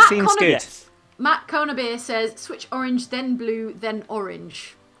 Yeah, this seems good. Yes. Matt Conabeer says, switch orange, then blue, then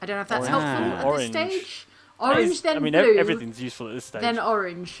orange. I don't know if that's helpful at this stage. Orange, then blue. Everything's useful at this stage. Then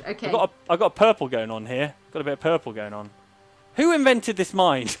orange, okay. I've got a purple going on here. Got a bit of purple going on. Who invented this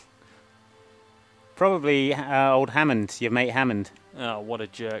mine? Probably old Hammond, your mate Hammond. Oh, what a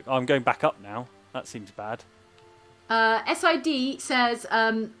jerk. Oh, I'm going back up now. That seems bad. SID says,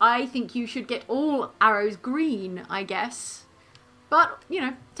 I think you should get all arrows green, I guess. But, you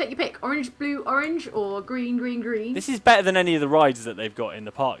know, take your pick. Orange, blue, orange, or green, green, green. This is better than any of the rides that they've got in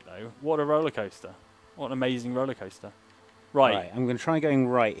the park, though. What a roller coaster. What an amazing roller coaster. Right. I'm going to try going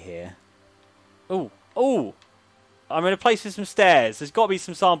right here. Oh. I'm in a place with some stairs. There's got to be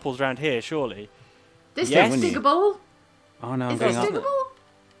some samples around here, surely. This is diggable. Oh, no, I'm going up. Is this diggable?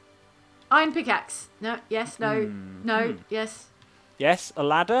 Iron pickaxe. No, yes, no, no, yes. Yes, a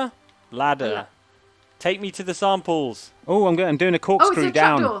ladder? Ladder. Take me to the samples. Oh, I'm doing a corkscrew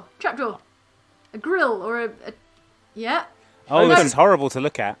down. Oh, it's a trapdoor. A grill or a yeah. Oh, this is horrible to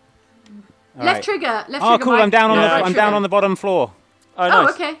look at. Left trigger. Oh, cool. I'm down on the bottom floor. Oh,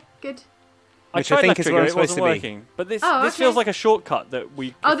 nice. Okay, good. Which I think is where I'm supposed to be. But this feels like a shortcut that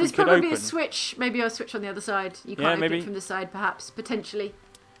we could there's probably a switch. Maybe a switch on the other side. You can't open it from the side, perhaps, potentially.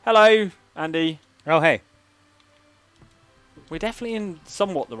 Hello, Andy. Oh, hey. We're definitely in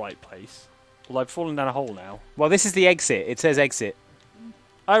somewhat the right place. Although I've fallen down a hole now. Well, this is the exit. It says exit.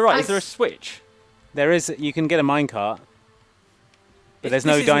 Oh, right. Is there a switch? There is. You can get a minecart. But there's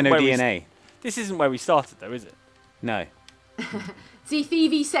no dino DNA. This isn't where we started, though, is it? No.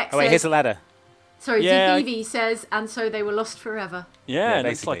 ZFV Sex Oh, wait, here's a ladder. Sorry, ZFV says, and so they were lost forever. Yeah,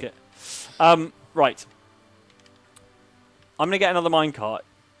 looks like it. Right. I'm going to get another minecart.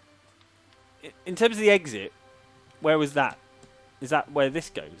 In terms of the exit, where was that? Is that where this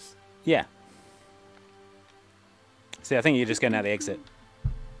goes? Yeah. See, I think you're just going out the exit.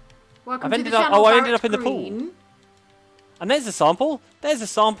 Welcome to the channel, I ended up in the pool. And there's a sample. There's a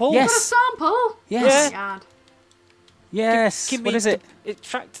sample. Yes. Got a sample? Yes. Oh, God. Yes. What is it?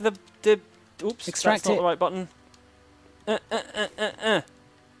 Extract the... Oops, extract that's not the right button.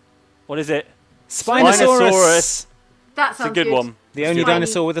 What is it? Spinosaurus. That sounds a good one. The only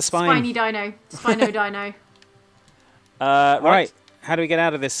dinosaur with a spine. Spiny dino. Spino dino. Right. How do we get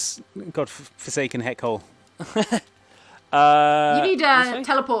out of this godforsaken heck hole? You need a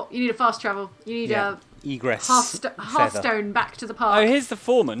teleport. You need a fast travel. You need a egress. Hearthstone back to the park. Oh, here's the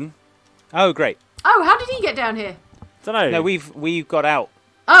foreman. Oh, great. Oh, how did he get down here? Don't know. No, we've got out.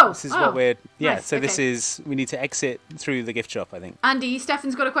 Oh, this is what we're. Yeah, nice. So this is. We need to exit through the gift shop, I think. Andy,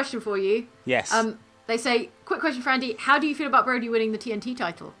 Stefan's got a question for you. Yes. They say, quick question for Andy. How do you feel about Brody winning the TNT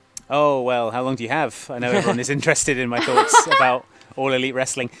title? Oh well, how long do you have? I know everyone is interested in my thoughts about All Elite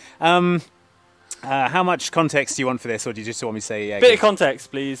Wrestling. How much context do you want for this, or do you just want me to say? Bit of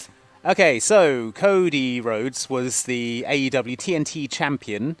context, please. Okay, so Cody Rhodes was the AEW TNT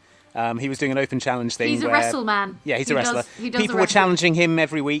champion. He was doing an open challenge thing. He's a wrestle man. Yeah, he's a wrestler. People were challenging him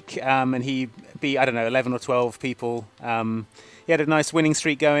every week, and he beat, 11 or 12 people. He had a nice winning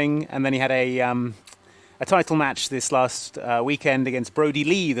streak going, and then he had a title match this last weekend against Brody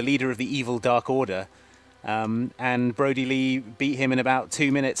Lee, the leader of the evil Dark Order. And Brody Lee beat him in about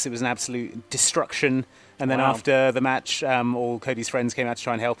 2 minutes. It was an absolute destruction. And then after the match, all Cody's friends came out to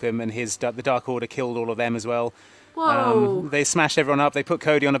try and help him, and the Dark Order killed all of them as well. Whoa. They smashed everyone up. They put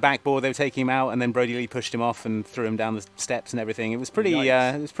Cody on a backboard. They were taking him out, and then Brody Lee pushed him off and threw him down the steps and everything. It was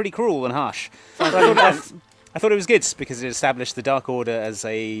pretty cruel and harsh. I thought it was good because it established the Dark Order as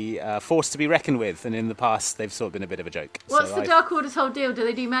a force to be reckoned with, and in the past they've sort of been a bit of a joke. What's the Dark Order's whole deal? Do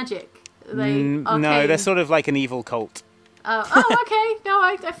they do magic? No, they're sort of like an evil cult. Oh, okay. No,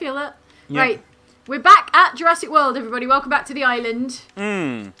 I feel it. Yeah. Right. We're back at Jurassic World, everybody. Welcome back to the island.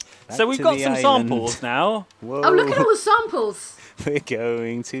 So we've got some samples now. Whoa. Oh, look at all the samples. We're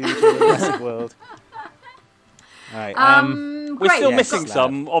going to Jurassic World. All right. We're still missing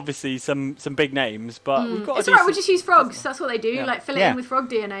some, obviously, some big names, but we've got. It's alright. We'll just use frogs. That's what they do. Like fill it in with frog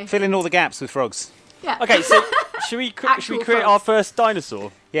DNA. Fill in all the gaps with frogs. Yeah. Okay, so should we create our first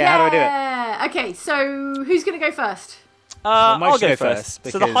dinosaur? Yeah. How do I do it? Okay. So who's going to go first? I'll go first.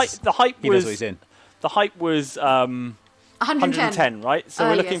 So the height he knows what he's in. The height was 110, right? So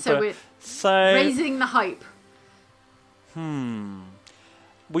we're looking for raising the hype.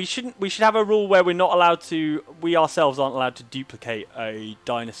 We should have a rule where we ourselves aren't allowed to duplicate a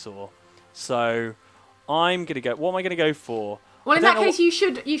dinosaur. So I'm gonna go. What am I gonna go for? Well, in that case, you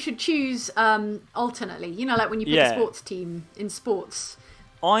should choose alternately. You know, like when you pick a sports team in sports.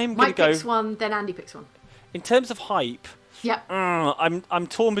 Mike picks one, then Andy picks one. In terms of hype, I'm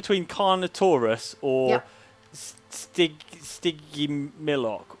torn between Carnotaurus or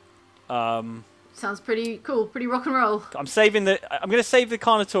Stygimilloc. Sounds pretty cool, pretty rock and roll. I'm going to save the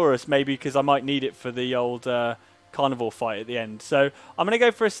Carnotaurus maybe because I might need it for the old carnivore fight at the end. So I'm going to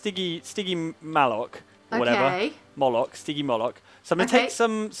go for a Stygimilloc or whatever. Stygimilloc. So I'm going to take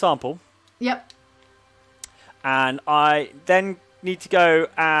some sample. Yep. And I then need to go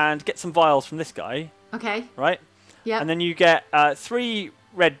and get some vials from this guy. Okay. Right? Yeah. And then you get 3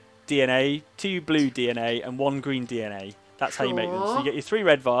 red DNA, 2 blue DNA, and 1 green DNA. That's how you make them. So you get your 3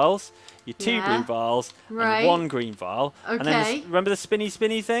 red vials, your 2 blue vials, and 1 green vial. Okay. And then remember the spinny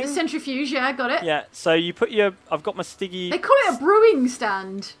thing? The centrifuge, yeah, got it. Yeah, so you put I've got my Stiggy... They call it a brewing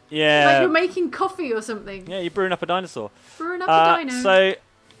stand. Yeah. Like you're making coffee or something. Yeah, you're brewing up a dinosaur. Brewing up a dino. So,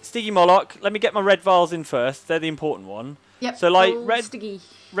 Stygimilloc, let me get my red vials in first. They're the important one. Yep. So, like, Stiggy.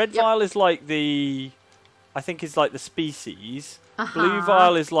 Red vial is like I think is like the species. Blue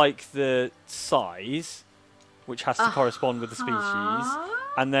vial is like the size, which has to correspond with the species.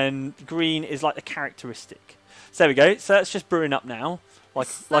 And then green is like the characteristic. So there we go. So that's just brewing up now, like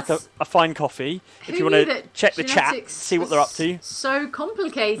a fine coffee. If you want to check the chat, see what they're up to. So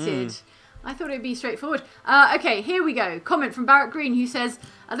complicated. I thought it'd be straightforward. Okay, here we go. Comment from Barrett Green who says,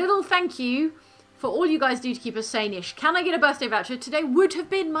 a little thank you for all you guys do to keep us sane-ish. Can I get a birthday voucher? Today would have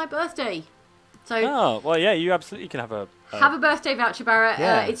been my birthday. So well, yeah, you absolutely can have a birthday voucher, Barrett.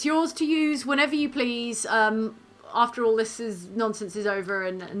 Yeah. It's yours to use whenever you please. After all this nonsense is over,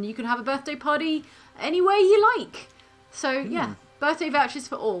 and you can have a birthday party any way you like. So yeah, birthday vouchers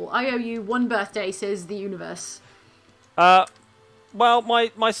for all. I owe you 1 birthday, says the universe. Well,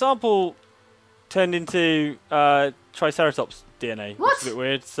 my sample turned into Triceratops DNA. What? Which is a bit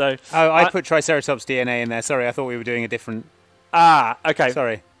weird. So I put Triceratops DNA in there. Sorry, I thought we were doing a different. Okay.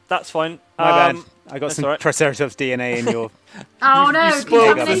 Sorry. That's fine. My bad. I got some Triceratops DNA in your... You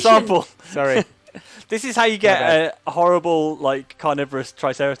spoiled the sample. Sorry. This is how you get a horrible, like, carnivorous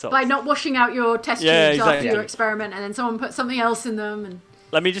Triceratops. By not washing out your test tubes after your experiment, and then someone put something else in them. And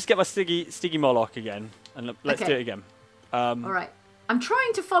let me just get my Stygimilloc again, and let's do it again. All right. I'm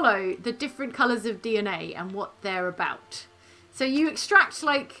trying to follow the different colours of DNA and what they're about. So you extract,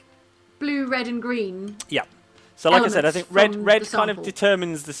 like, blue, red, and green. Yeah. So like I said, I think red kind of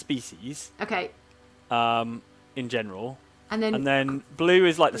determines the species. Okay. In general. And then blue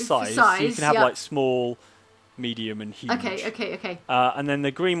is like the size. So you can have like small, medium, and huge. Okay. And then the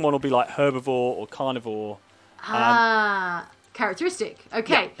green one will be like herbivore or carnivore. Characteristic.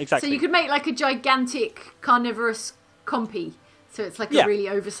 Okay. Yeah, exactly. So you could make like a gigantic carnivorous compy. So it's like a really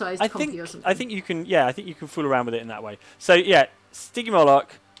oversized compy or something. I think you can fool around with it in that way. So yeah, Stygimilloc,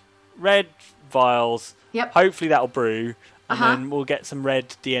 red vials. Yep. Hopefully that'll brew, and then we'll get some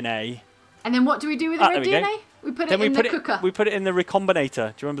red DNA. And then what do we do with the red DNA? We put it in the cooker. We put it in the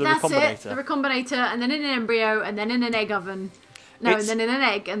recombinator. Do you remember the recombinator? That's it. The recombinator, and then in an embryo, and then in an egg oven. No, and then in an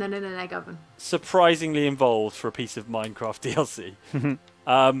egg, and then in an egg oven. Surprisingly involved for a piece of Minecraft DLC.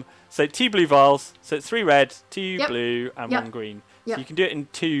 So 2 blue vials. So it's 3 red, 2 blue, and 1 green. So you can do it in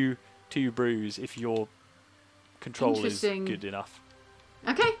two brews if your control is good enough.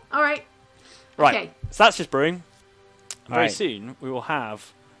 Okay. All right. Right. Okay. So that's just brewing. Very soon we will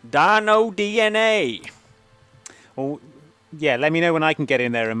have Dino DNA. Well, yeah, let me know when I can get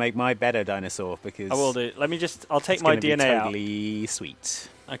in there and make my better dinosaur, because I will do. I'll take my DNA out. Totally sweet.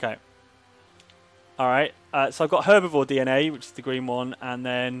 Okay. All right. So I've got herbivore DNA, which is the green one, and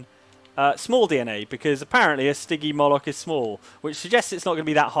then small DNA, because apparently a Stygimilloc is small, which suggests it's not going to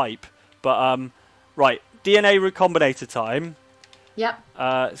be that hype. But right, DNA recombinator time. Yep.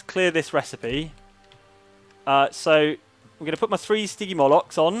 Let's clear this recipe. So I'm going to put my 3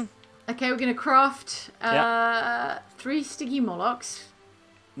 Stygimillocs on. Okay, we're going to craft 3 Stygimillocs.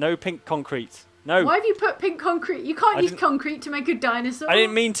 No pink concrete. No. Why have you put pink concrete? You can't use concrete to make a dinosaur. I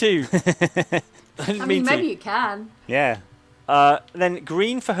didn't mean to. I mean, maybe you can. Yeah. Then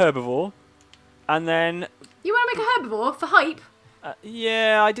green for herbivore, and then... You want to make a herbivore for hype?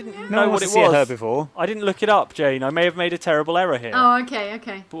 Yeah, I didn't know what it was. A herbivore. I didn't look it up, Jane. I may have made a terrible error here. Oh,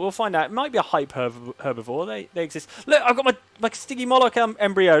 okay. But we'll find out. It might be a hype herbivore. They exist. Look, I've got my Stiggy Moloch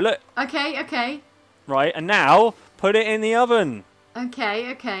embryo. Look. Okay. Right, and now put it in the oven.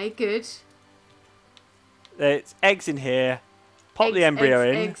 Okay, good. There's eggs in here. Pop the embryo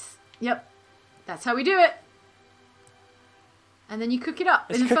in. Eggs. Yep. That's how we do it. And then you cook it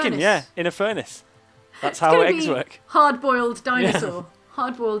up in a cooking, furnace. yeah, in a furnace. That's how eggs work. Hard-boiled dinosaur. Yeah.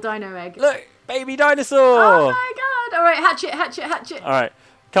 Hard-boiled dino egg. Look, baby dinosaur. Oh my god! All right, hatch it. All right,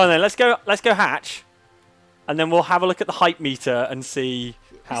 come on then. Let's go hatch, and then we'll have a look at the hype meter and see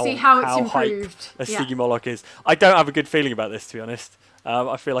how it's improved. Hype a Stiggy Moloch is. I don't have a good feeling about this, to be honest.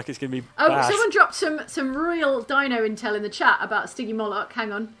 I feel like it's going to be bad. Someone dropped some real dino intel in the chat about Stiggy Moloch.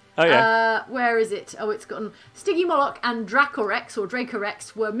 Hang on. Oh, yeah. Where is it? Oh, it's gotten... Stiggy Moloch and Dracorex, or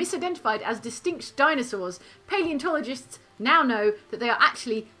Dracorex, were misidentified as distinct dinosaurs. Paleontologists now know that they are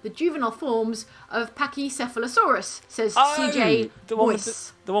actually the juvenile forms of Pachycephalosaurus, says CJ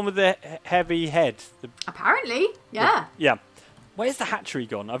Boyce. The one with the heavy head. Apparently, yeah. Yeah. Where's the hatchery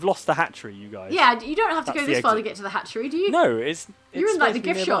gone? I've lost the hatchery, you guys. Yeah, you don't have to go this far to get to the hatchery, do you? No, you're in like the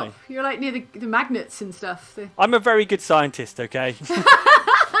gift shop. You're like near the magnets and stuff. I'm a very good scientist, okay?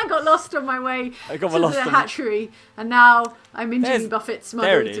 I got lost on my way to the hatchery, and now I'm in Jimmy Buffett's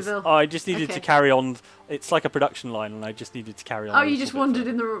Margaritaville. Oh, I just needed to carry on. It's like a production line, and I just needed to carry on. Oh, you just wandered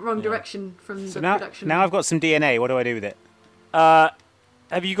in the wrong direction from the production line. Now I've got some DNA. What do I do with it?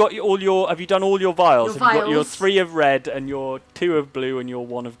 Have you got have you done all your vials? Have you got your 3 of red and your 2 of blue and your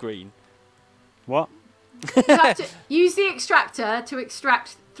 1 of green? What? You have to use the extractor to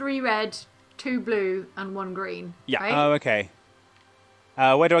extract 3 red, 2 blue, and 1 green. Yeah. Right? Oh, okay.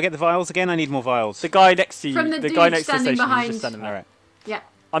 Where do I get the vials again? I need more vials. The guy next to you. From the guy next to the station. behind. He's just standing there. All right. Yeah.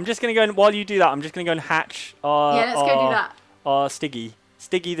 I'm just going to go and, while you do that, I'm just going to go and hatch let's go do that. Stiggy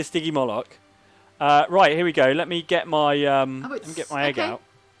the Stiggy Moloch. Right, here we go. Let me get my let me get my egg out.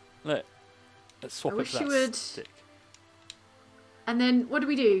 Look. Let's swap it for that stick. And then what do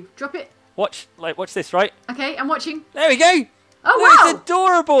we do? Drop it? Watch this, right? Okay, I'm watching. There we go. Oh, look, wow. It's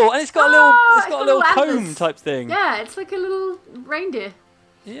adorable, and it's got a little comb type thing. Yeah, it's like a little reindeer.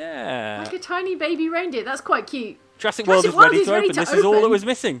 Yeah. Like a tiny baby reindeer. That's quite cute. Jurassic World is ready to open. This is all that was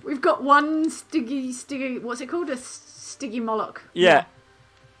missing. We've got one Stiggy. What's it called? A Stiggy Moloch. Yeah.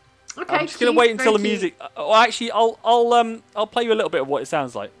 Okay. I'm just gonna wait until the music. Well, actually, I'll play you a little bit of what it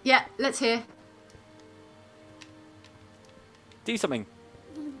sounds like. Yeah, let's hear. Do something.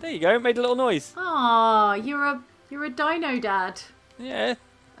 There you go. It made a little noise. Ah, you're a dino dad. Yeah.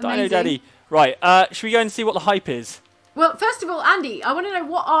 Amazing. Dino daddy. Right. Should we go and see what the hype is? Well, first of all, Andy, I want to know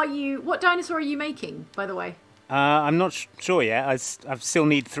what dinosaur are you making, by the way? I'm not sure yet. I still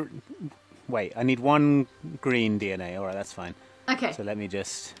need Wait, I need 1 green DNA. All right, that's fine. Okay. So let me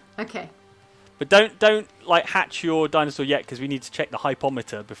just. Okay. But don't like hatch your dinosaur yet, because we need to check the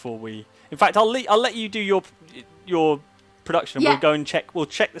hypometer before we. In fact, I'll let you do your production. And yeah. We'll go and check. We'll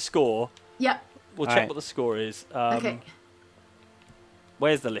check the score. Yep. We'll check what the score is. Okay.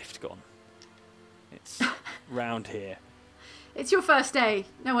 Where's the lift gone? It's round here. It's your first day.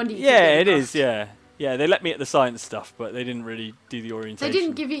 No wonder you. Yeah, it is. Yeah. Yeah, they let me at the science stuff, but they didn't really do the orientation. They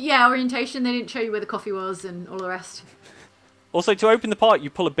didn't give you orientation. They didn't show you where the coffee was and all the rest. Also, to open the part, you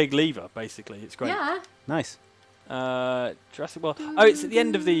pull a big lever. Basically, it's great. Yeah. Nice. Jurassic World. Oh, it's at the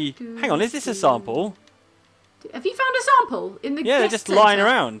end of the. Hang on, is this a sample? Have you found a sample in the? Yeah, they're just lying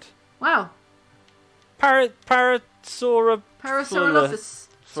around. Wow. Parasaurolophus.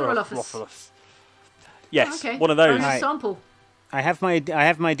 Yes, okay. One of those. Right. Sample. I have my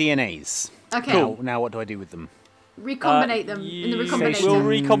DNAs. Okay. Cool. Now what do I do with them? Recombinate them in the recombination. We'll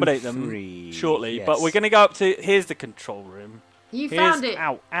recombinate them shortly, yes. but we're going to go up to. Here's the control room. Found it.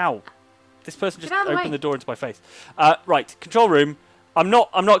 Ow! This person just opened the door into my face. Right, control room. I'm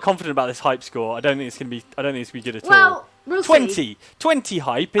not confident about this hype score. I don't think it's going to be good at all. Well, we'll 20. see. 20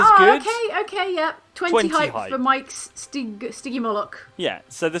 hype is good. Okay, yeah. 20 hype for Mike's Stiggy Moloch. Yeah,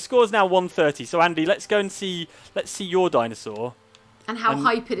 so the score's now 130. So Andy, let's go and see your dinosaur. And how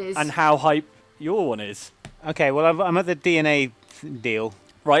hype it is. And how hype your one is. Okay, well I'm at the DNA deal.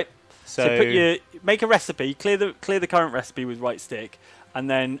 Right. So make a recipe, clear the current recipe with right stick, and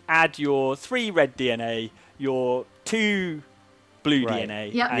then add your 3 red DNA, your 2 blue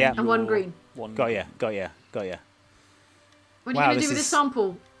DNA, and 1 green. Got ya. What are you going to do with this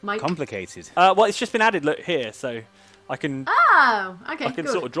sample, Mike? Complicated. Well, it's just been added. Look here. So I can. Oh, okay. I can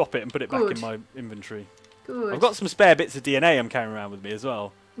sort of drop it and put it back in my inventory. Good. I've got some spare bits of DNA I'm carrying around with me as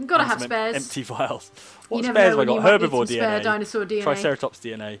well. You've got to have spares. Empty files. What you spares have I got? Herbivore DNA. DNA. Dinosaur DNA. Triceratops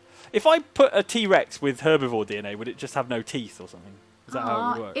DNA. If I put a T-Rex with herbivore DNA, would it just have no teeth or something? Is that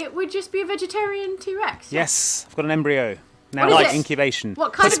how it would work? It would just be a vegetarian T-Rex. Yes, I've got an embryo. Now like incubation.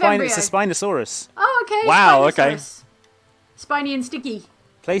 What kind of embryo? It's a Spinosaurus. Oh, okay. Wow, okay. Spiny and sticky.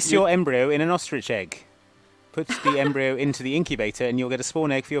 Place your embryo in an ostrich egg. Put the embryo into the incubator and you'll get a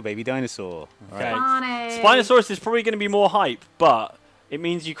spawn egg for your baby dinosaur. Okay. Right. Spinosaurus is probably going to be more hype, but it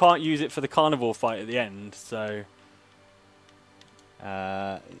means you can't use it for the carnivore fight at the end, so...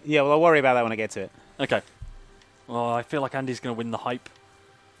 yeah, well, I'll worry about that when I get to it. Okay. Well, I feel like Andy's going to win the hype.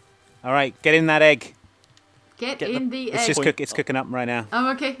 All right, get in that egg. Get in the egg. It's just it's cooking up right now.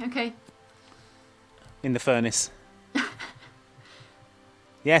 Oh, okay, okay. In the furnace.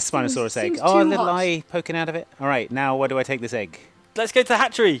 Yes, Spinosaurus egg. Seems Oh, a too little hot. eye poking out of it. All right, now where do I take this egg? Let's go to the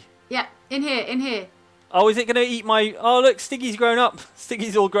hatchery. Yeah, in here. Oh, is it going to eat my... Oh, look, Stiggy's grown up.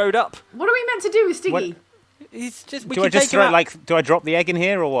 Stiggy's all grown up. What are we meant to do with Stiggy? What? He's just... Do I just throw do I drop the egg in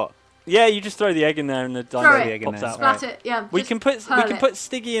here or what? Yeah, you just throw the egg in there and the Throw dino it. pops out. Splat it, yeah. We can put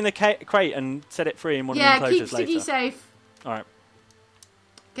Stiggy in a crate and set it free in one of the enclosures later. Yeah, keep Stiggy safe. All right.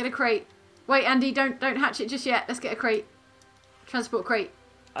 Get a crate. Wait, Andy, don't hatch it just yet. Let's get a crate. Transport crate.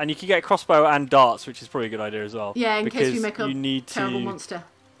 And you can get a crossbow and darts, which is probably a good idea as well. Yeah, in case we make a terrible monster.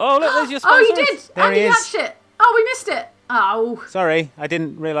 Oh, look, there's your Spinosaurus. Oh, you did! There Andy he is. hatched it! Oh, we missed it! Oh. Sorry, I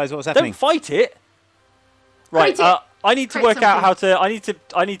didn't realise what was happening. Don't fight it. Right, Crate it. I need to Crate work out something. how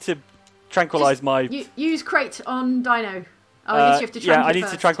to... I need to tranquilise my... Use crate on Dino. Oh, I guess you have to tranquilise Yeah, I need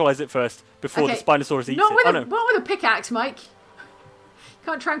to tranquilise it first before the Spinosaurus eats not it. with not with a pickaxe, Mike.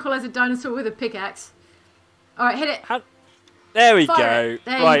 Can't tranquilise a dinosaur with a pickaxe. All right, hit it. There we Fire go. it.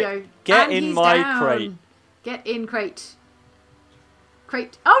 There right, you go. get And in he's my down. crate. Get in crate.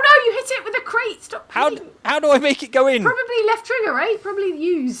 Crate. Oh no, you hit it with a crate. Stop. How do I make it go in? Probably left trigger, right? Probably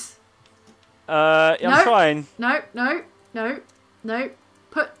use. I'm trying. No.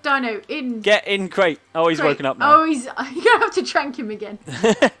 Put Dino in. Get in crate. Oh, he's woken up now. Oh, you're gonna have to trank him again.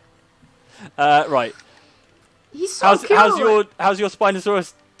 Right. He's so cool. How's your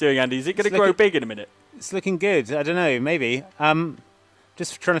Spinosaurus doing, Andy? Is it going to grow big in a minute? It's looking good. I don't know. Maybe.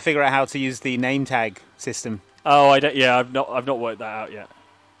 Just trying to figure out how to use the name tag system. Oh, I don't. Yeah, I've not worked that out yet.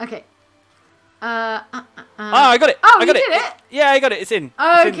 Okay. I got it. Oh, I got you did it? Yeah, I got it. It's in.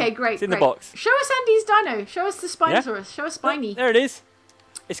 Okay, great. It's in the box. Show us Andy's Dino. Show us the Spinosaurus. Show us Spiny. There it is.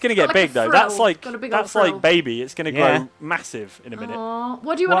 It's going to get like big a though. frill. That's like baby. It's going to grow massive in a minute.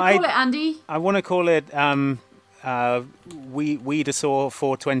 What do you want to call it, Andy? I want to call it Weedasaur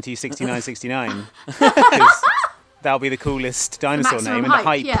 420 69 69 because that'll be the coolest dinosaur name, and the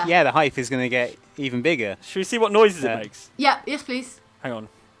hype. Yeah, the hype is going to get even bigger. Should we see what noises it makes? Yeah. Yes, please. Hang on.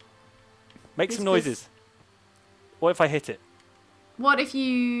 Make some noises. What if I hit it? What if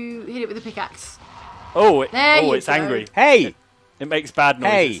you hit it with a pickaxe? Oh, There it's you go. angry. Hey! It makes bad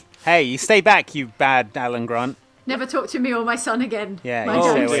noises. Hey! You stay back, you bad Alan Grant. Never talk to me or my son again. Yeah, my you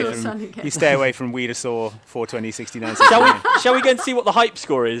stay away dinosaur from son again. you stay away from Weedasaur 420 69 69. Shall we go and see what the hype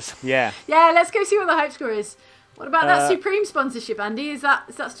score is? Yeah. Yeah, let's go see what the hype score is. What about that Supreme sponsorship, Andy? Is that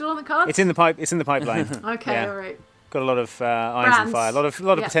still on the cards? It's in the pipeline. Okay, Yeah. all right. Got a lot of irons in the fire. A lot of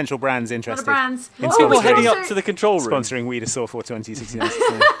Yeah. potential brands A lot interested. of brands. In People sponsoring- heading up to the control room. Sponsoring Weedasaur 420 69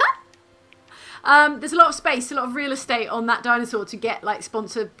 There's a lot of space, a lot of real estate on that dinosaur to get like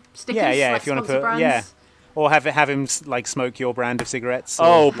sponsor stickers. Yeah, like if you want to sponsor put brands. or have him like smoke your brand of cigarettes.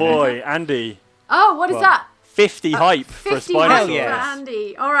 Oh boy, Andy. Oh, what is that? 50 hype for a 50 hype Spinosaurus. for yes.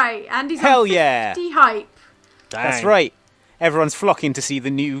 Andy. All right, Andy's Hell on 50 yeah. hype. Dang. That's right. Everyone's flocking to see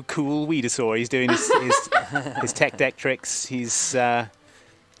the new cool Weedasaur. He's doing his tech deck tricks. He's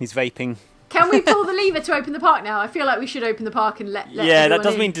vaping. Can we pull the lever to open the park now? I feel like we should open the park and let Yeah, that everyone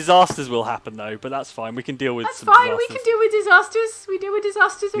does in. mean disasters will happen though, but that's fine. We can deal with That's some fine. disasters. We can deal with disasters. We deal with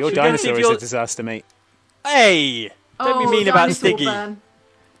disasters. Your Should we go and see dinosaur if is your- a disaster, mate. Hey! Don't be mean about dinosaur Stiggy. burn.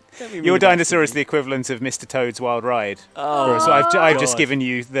 Don't be mean Your about dinosaur is Stiggy. the equivalent of Mr. Toad's Wild Ride. Oh, So I've just God. given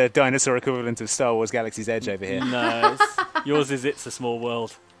you the dinosaur equivalent of Star Wars Galaxy's Edge over here. No, yours is It's a Small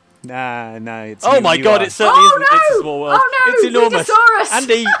World. No, it's Oh my God, are. it certainly isn't no! It's a Small World. Oh, no, It's enormous. Vegasaurus.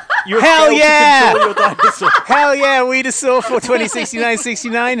 Andy, you Hell failed yeah! to control your dinosaur. Hell yeah, Weedasaur 420 69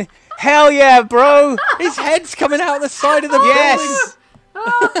 69. Hell yeah, bro! His head's coming out the side of the Yes!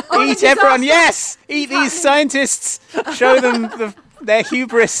 Oh, Eat the everyone, disasters. yes! Eat these scientists! Show them their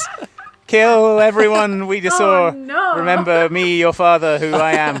hubris! Kill everyone, Weedasaur! Oh, no. Remember me, your father, who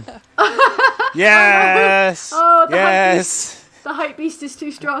I am. Yes! Oh, the yes! The hype beast is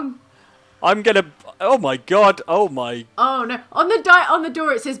too strong. I'm gonna. Oh my god! Oh my. Oh no! On the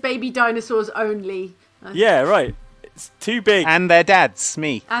door it says "Baby dinosaurs only." Yeah, right. It's too big. And their dads,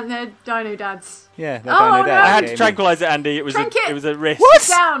 me. And their dino dads. Yeah, their dino dads. No. I had to tranquilise it, Andy. It was a risk. What?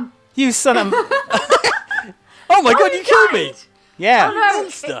 Down. You son of. Oh my god! You killed me. Yeah. Oh no!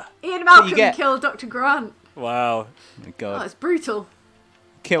 Monster. Ian Malcolm killed Dr. Grant. Wow. Oh my god. Oh, it's brutal.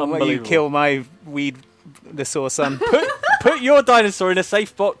 You kill my weed dinosaur son. Put your dinosaur in a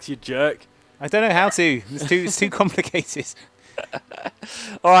safe box, you jerk. I don't know how to. It's too complicated.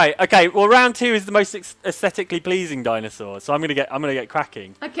 All right. Okay. Well, round 2 is the most aesthetically pleasing dinosaur, so I'm gonna get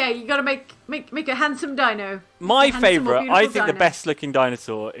cracking. Okay, you gotta make a handsome dino. My favourite, I think the best looking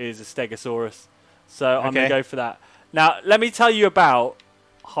dinosaur is a Stegosaurus, so I'm gonna go for that. Now, let me tell you about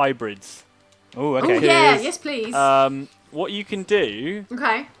hybrids. Oh, okay. Oh yeah, yes please. What you can do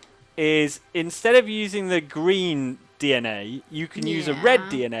Okay. is instead of using the green DNA, you can use a red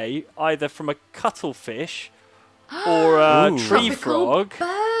DNA either from a cuttlefish or a tree Tropical frog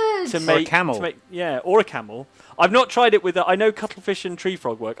bird. to make or a camel. or a camel. I've not tried it with. I know cuttlefish and tree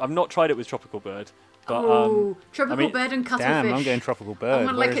frog work. I've not tried it with tropical bird. But, tropical bird and cuttlefish. Damn, I'm going tropical bird. I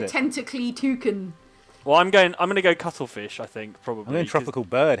want Where like a is it? tentacly toucan. Well, I'm going to go cuttlefish. I think probably. I'm going tropical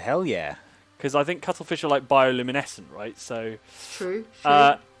bird. Hell yeah. Because I think cuttlefish are like bioluminescent, right? So. True.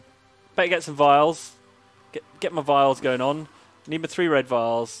 Better get some vials. Get my vials going on. Need my 3 red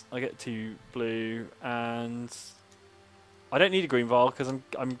vials. I get 2 blue, and I don't need a green vial because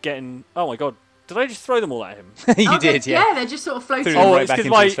I'm getting. Oh my god! Did I just throw them all at him? You did, yeah. Yeah, they're just sort of floating. Threw them Oh, right it's back because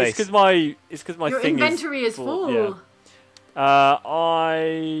into my his face. it's because my Your thing inventory is full. Yeah.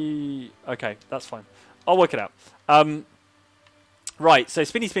 Okay, that's fine. I'll work it out. Right. So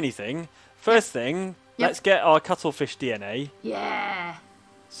spinny thing. First thing, let's get our cuttlefish DNA. Yeah.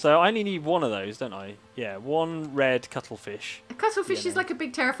 So I only need 1 of those, don't I? Yeah, 1 red cuttlefish. A cuttlefish is like a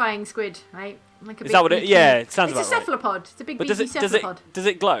big terrifying squid, right? Like a Is big that what it? beaky- Yeah, it sounds It's about a right. cephalopod. It's a big But beaky cephalopod. does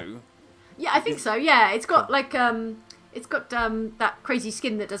it glow? Yeah, I think so. Yeah, it's got like that crazy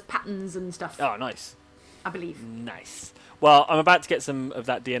skin that does patterns and stuff. Oh, nice. I believe. Nice. Well, I'm about to get some of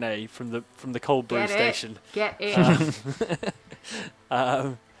that DNA from the cold brew Get station. Get it.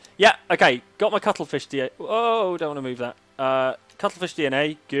 Yeah. Okay. Got my cuttlefish DNA. Oh, don't want to move that. Cuttlefish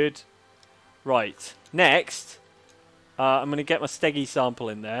DNA. Good. Right. Next, I'm going to get my steggy sample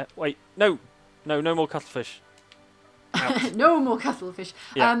in there. Wait. No more cuttlefish. No more cuttlefish.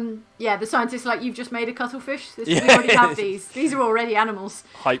 Yeah. Yeah, the scientists like, you've just made a cuttlefish. We already have these. These are already animals.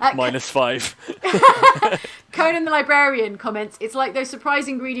 Hype -5. Conan the Librarian comments, it's like those surprise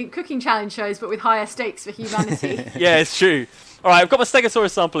ingredient cooking challenge shows, but with higher stakes for humanity. Yeah, it's true. All right, I've got my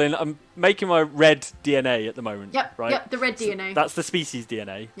Stegosaurus sample in. I'm making my red DNA at the moment. Yep, right? yep, the red DNA. That's the species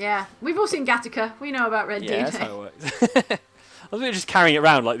DNA. Yeah, we've all seen Gattaca. We know about red DNA. Yeah, that's how it works. I was just carrying it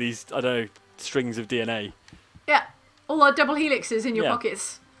around like these, I don't know, strings of DNA. Yeah, all our double helixes in your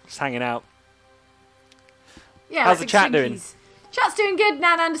pockets. Just hanging out. Yeah, how's the like chat doing? slinkies. Chat's doing good.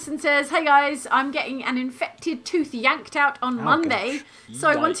 Nan Anderson says, hey guys, I'm getting an infected tooth yanked out on Monday. Gosh. So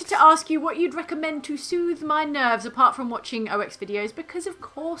I wanted to ask you what you'd recommend to soothe my nerves apart from watching OX videos, because of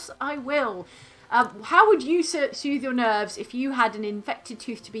course I will. How would you soothe your nerves if you had an infected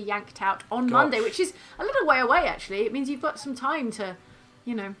tooth to be yanked out on Monday, which is a little way away actually. It means you've got some time to,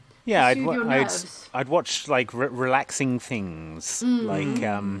 soothe your nerves. I'd watch like relaxing things, like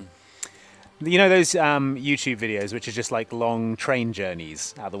those YouTube videos which are just like long train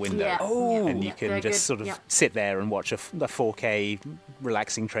journeys out the window, and you can just sort of sit there and watch a 4K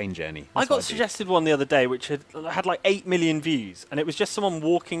relaxing train journey. I got suggested one the other day which had like 8 million views, and it was just someone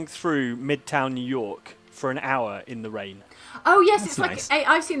walking through Midtown New York for an hour in the rain. Oh yes, That's it's nice. like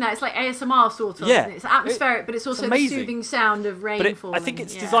I've seen that. It's like ASMR sort of. Yeah, isn't it? It's atmospheric, but it's also the soothing sound of rain But falling. I think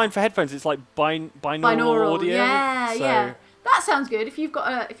it's designed for headphones. It's like binaural audio. Yeah, so. yeah. That sounds good. If you've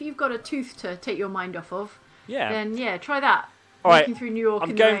got a tooth to take your mind off of, then try that. All right, walking through New York I'm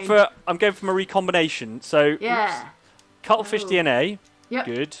in going the rain. I'm going for my recombination. So cuttlefish DNA,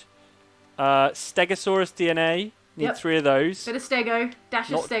 good. Stegosaurus DNA, need 3 of those. Bit of stego,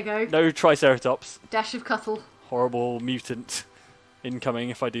 dash of stego. No triceratops. Dash of cuttle. Horrible mutant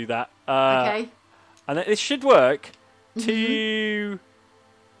incoming if I do that. Okay. And this should work. 2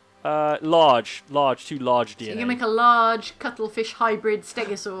 large DNA. So you can make a large cuttlefish hybrid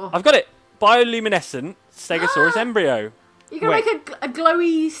stegosaur. I've got it. Bioluminescent Stegosaurus embryo. You can make a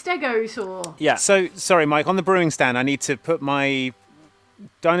glowy stegosaur. Yeah. So, sorry, Mike, on the brewing stand, I need to put my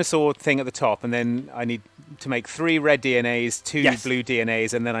dinosaur thing at the top, and then I need to make 3 red DNAs, 2 blue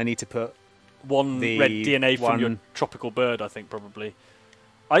DNAs, and then I need to put 1 red DNA from your tropical bird, I think, probably.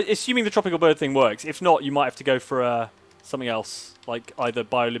 Assuming the tropical bird thing works. If not, you might have to go for a something else, like either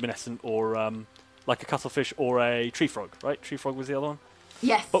bioluminescent or like a cuttlefish or a tree frog, right? Tree frog was the other one.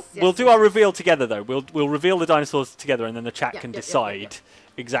 Yes. But we'll do our reveal together, though. We'll reveal the dinosaurs together, and then the chat can decide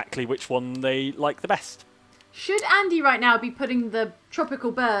exactly which one they like the best. Should Andy right now be putting the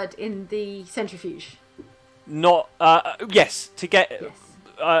tropical bird in the centrifuge? Not. Yes, to get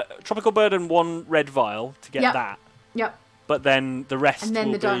tropical bird and 1 red vial to get that. Yep. But then the rest and then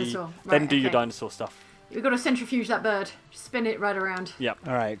will the dinosaur. Be... Then do your dinosaur stuff. We've got to centrifuge that bird. Spin it right around. Yep.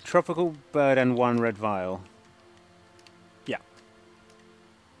 All right, tropical bird and 1 red vial. Yeah.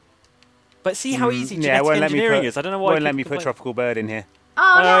 But see how easy genetic engineering is. I don't know why. Won't let me put tropical bird in here.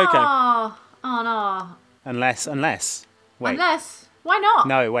 Oh no! Okay. Oh no! Unless. Wait. Unless. Why not?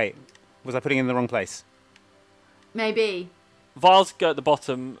 No, wait. Was I putting it in the wrong place? Maybe. Vials go at the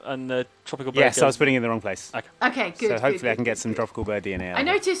bottom, and the tropical bird. Yes, I was putting it in the wrong place. Okay, good. So hopefully I can get some tropical bird DNA. I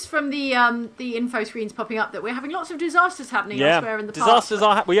noticed from the info screens popping up that we're having lots of disasters happening elsewhere in the park. Disasters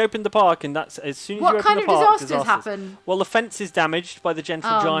are. We opened the park, and that's as soon as you open the park. What kind of disasters happen? Well, the fence is damaged by the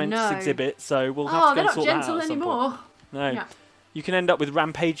Gentle Giants exhibit, so we'll have to go sort that out. Oh, they're not gentle anymore. No. Yeah. You can end up with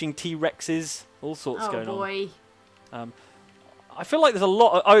rampaging T-Rexes, all sorts going on. Oh boy. I feel like there's a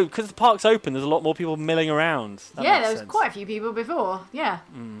lot of... because the park's open, there's a lot more people milling around. There was quite a few people before,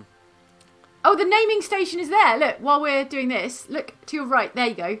 Oh, the naming station is there. Look, while we're doing this, look to your right. There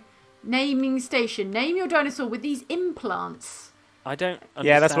you go. Naming station. Name your dinosaur with these implants. I don't understand.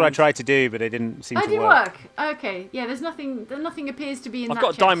 Yeah, that's what I tried to do, but it didn't seem to work. It didn't work. Okay, yeah, there's nothing appears to be in that I've got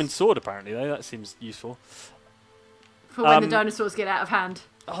a chest. diamond sword, apparently, though. That seems useful. For when the dinosaurs get out of hand.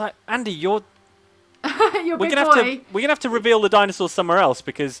 Oh, Andy, you're... You're big boy. We're gonna have to reveal the dinosaurs somewhere else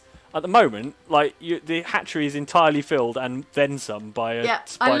because at the moment, like the hatchery is entirely filled and then some by a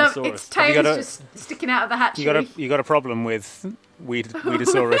Spinosaurus. I love its tail just sticking out of the hatchery. You got a problem with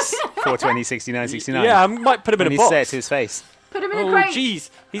Weedosaurus 420 69 69. Yeah, I might put him in a box. He said it to his face. Put him in a crate. Oh jeez,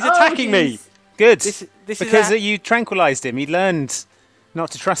 he's attacking me. Good. This because you tranquilized him. He learned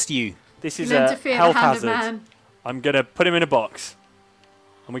not to trust you. This is a health hazard. I'm gonna put him in a box.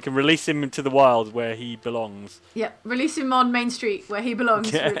 And we can release him into the wild where he belongs. Yeah, release him on Main Street where he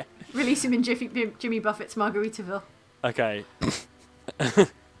belongs. Yeah. Release him in Jimmy Buffett's Margaritaville. Okay.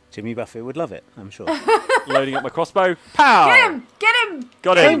 Jimmy Buffett would love it, I'm sure. Loading up my crossbow. Pow! Get him!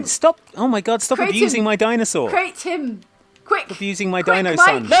 Got him! Don't stop! Oh my god, stop abusing my dinosaur. Crate him! Quick! Stop abusing my dino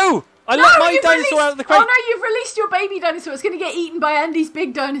son. No! I let my dinosaur out of the crate! Oh no, you've released your baby dinosaur. It's going to get eaten by Andy's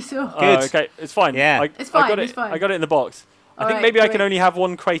big dinosaur. Good. Okay, it's fine. Yeah. It's fine. I got it in the box. I think maybe I can only have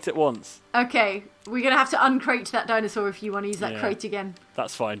 1 crate at once. Okay, we're going to have to uncrate that dinosaur if you want to use that crate again.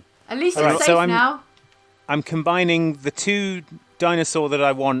 That's fine. At least it's safe now. I'm combining the 2 dinosaur that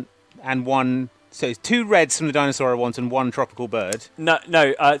I want and 1... So 2 reds from the dinosaur I want and 1 tropical bird. No,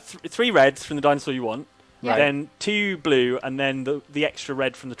 3 reds from the dinosaur you want. Right. Then 2 blue and then the extra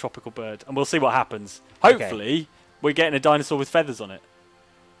red from the tropical bird. And we'll see what happens. Hopefully, we're getting a dinosaur with feathers on it.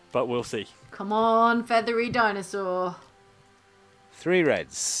 But we'll see. Come on, feathery dinosaur. 3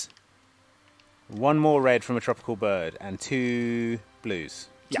 reds, 1 more red from a tropical bird, and 2 blues.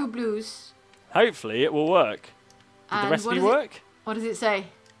 2 blues. Hopefully it will work. Did the recipe work? What does it say?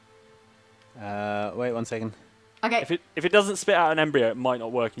 Wait 1 second. Okay. If it doesn't spit out an embryo, it might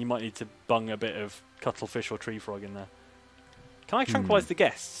not work, and you might need to bung a bit of cuttlefish or tree frog in there. Can I tranquilise the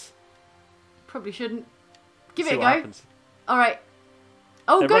guests? Probably shouldn't. Give it a go. Happens. All right.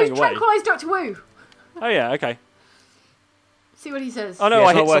 Oh, go tranquilise Dr. Wu. Oh yeah, okay. See what he says. Oh no,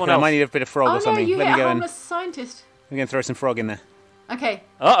 I hit someone else. I might need a bit of frog or something. You Let me go harmless scientist. I'm going to throw some frog in there. Okay.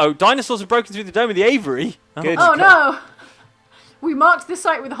 Uh-oh, dinosaurs have broken through the dome of the aviary. Good. Oh no! We marked the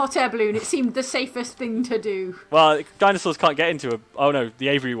site with a hot air balloon. It seemed the safest thing to do. Well, dinosaurs can't get into a... Oh no, the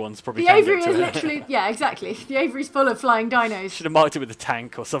aviary ones probably can get to it. The aviary is literally... Yeah, exactly. The aviary's full of flying dinos. Should have marked it with a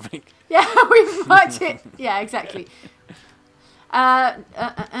tank or something. Yeah, we've marked it. Yeah, exactly.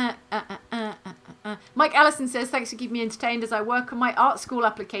 Mike Allison says, thanks for keeping me entertained as I work on my art school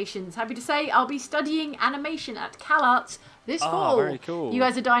applications. Happy to say I'll be studying animation at CalArts this fall. Very cool. You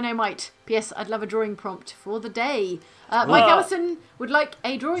guys are dynamite. P.S. I'd love a drawing prompt for the day. Mike Allison would like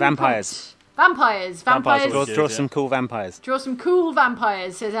a drawing prompt. Vampires. Draw some cool vampires. Draw some cool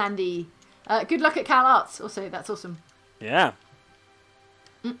vampires, says Andy. Good luck at CalArts. Also, that's awesome. Yeah.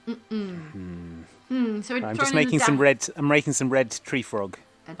 So I'm just making some red. I'm making some red tree frog.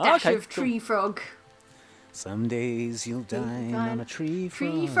 A dash of tree frog. Some days you'll dine on a tree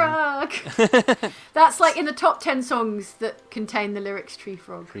frog. Tree frog. That's like in the top 10 songs that contain the lyrics tree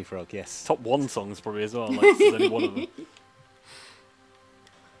frog. Tree frog, yes. Top 1 songs probably as well. Like, there's only 1 of them.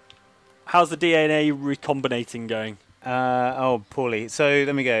 How's the DNA recombinating going? Poorly. So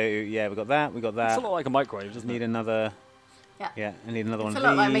let me go. Yeah, we got that. It's a lot like a microwave, doesn't it? Need another. Yeah, I need another one It's of a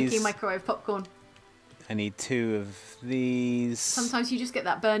lot like these. making microwave popcorn. I need 2 of these. Sometimes you just get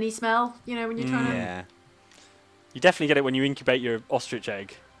that burny smell, you know, when you're trying to... Yeah. You definitely get it when you incubate your ostrich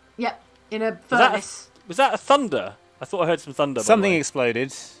egg. Yep, in a furnace. Was that a thunder? I thought I heard some thunder. Something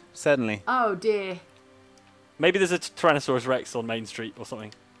exploded, certainly. Oh, dear. Maybe there's a Tyrannosaurus Rex on Main Street or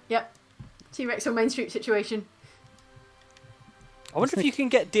something. Yep. T-Rex on Main Street situation. I wonder if you can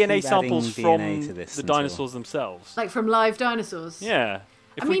get DNA samples from the dinosaurs themselves. Like from live dinosaurs? Yeah.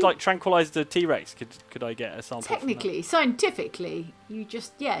 If we like tranquilized the T-Rex, could I get a sample? Technically, scientifically, you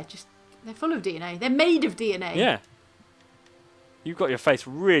just they're full of DNA. They're made of DNA. Yeah. You've got your face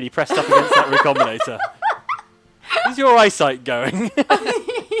really pressed up against that recombinator. Is your eyesight going?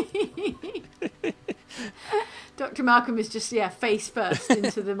 Dr. Malcolm is just face first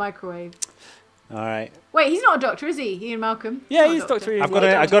into the microwave. All right. Wait, he's not a doctor, is he? Ian Malcolm? Yeah, he's Dr. Ian.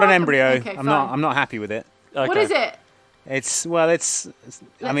 I've got an embryo. Okay, I'm not happy with it. Okay. What is it?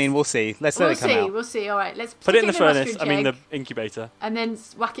 I mean, we'll see. Let's let it come out. We'll see. All right, let's put it in the furnace. I mean, the incubator. And then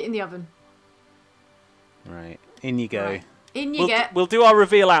whack it in the oven. Right, in you go. Right. In you get. We'll do our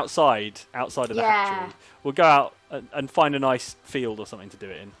reveal outside of the hatchery. We'll go out and find a nice field or something to do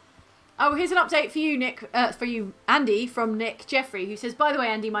it in. Oh, here's an update for you, Nick. For you, Andy, from Nick Jeffrey, who says, "By the way,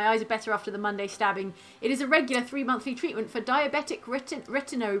 Andy, my eyes are better after the Monday stabbing. It is a regular 3-monthly treatment for diabetic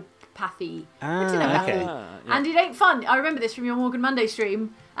retinopathy. Okay. And it ain't fun. I remember this from your Morgan Monday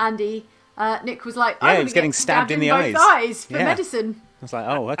stream, Andy. Nick was like, "Yeah, he was getting stabbed in the both eyes for medicine." I was like,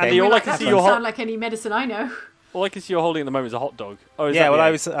 "Oh, okay." Andy, all I can see doesn't sound like any medicine I know. All I can see you're holding at the moment is a hot dog. Oh, yeah. Well,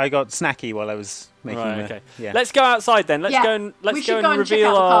 I got snacky while I was making. Right, okay. Yeah. Let's go outside then. Let's go and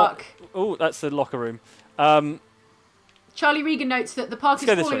reveal our. Oh, that's the locker room. Charlie Regan notes that the park is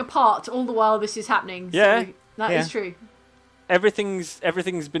falling apart all the while this is happening. Yeah, so that is true. Everything's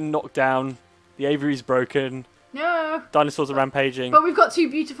been knocked down. The aviary's broken. No. Dinosaurs are rampaging. But we've got 2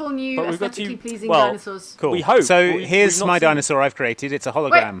 beautiful new aesthetically pleasing dinosaurs. Cool. We hope. So here's my dinosaur I've created. It's a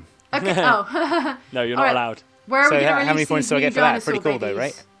hologram. Wait. Okay. Oh. No, you're not allowed. Where are we going to release how many points do I get for that? Pretty cool, babies? though,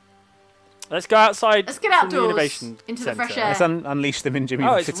 right? Let's go outside. Let's get outdoors the innovation into center. the fresh air. Let's unleash them in Jimmy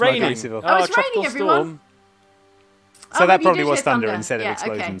it's raining. It's raining, everyone. So that probably was thunder instead of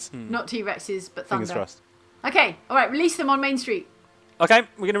explosions. Okay. Not T-Rexes, but thunder. Fingers crossed. Okay, all right, release them on Main Street. Okay,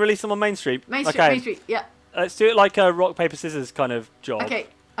 we're going to release them on Main Street. Main Street, yeah. Let's do it like a rock, paper, scissors kind of job. Okay.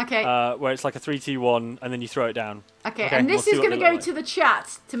 Where it's like a 3, 2, 1, and then you throw it down. Okay. And this is going to go to the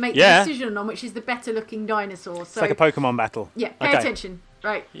chat to make the decision on which is the better looking dinosaur. So it's like a Pokemon battle. Yeah, pay attention.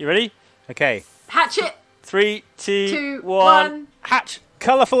 Right. You ready? Okay. Hatch it. 3, 2, 1. Hatch.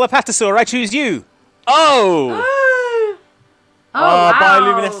 Colourful Apatosaur, I choose you. Oh! Wow.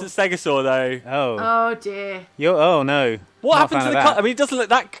 Bioluminescent Stegosaur, though. Oh dear. Oh no. What happened to the colour? I mean, it doesn't look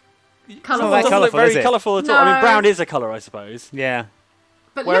that colourful. It doesn't look very colourful at all. I mean, brown is a colour, I suppose. Yeah.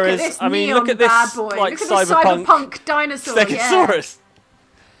 But look at this neon bad boy. Like, look at this cyberpunk dinosaur. Stegosaurus.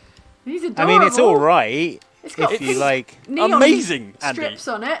 He's adorable. I mean, it's all right. It's got if you like amazing strips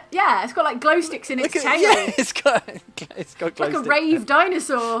on it. Yeah, it's got like glow sticks in its tail. Yeah, it's got glow like a rave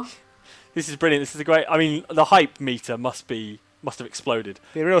dinosaur. This is brilliant. This is a great. I mean, the hype meter must have exploded.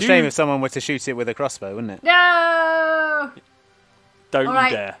 It'd be a real shame if someone were to shoot it with a crossbow, wouldn't it? No. Don't you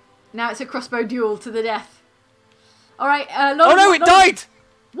dare. Now it's a crossbow duel to the death. All right. Oh no! It died.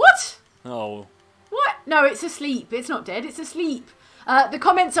 What? Oh. What? No, it's asleep. It's not dead. It's asleep. The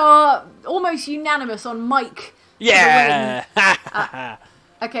comments are almost unanimous on Mike. Yeah.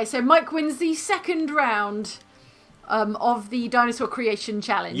 Okay, so Mike wins the second round of the Dinosaur Creation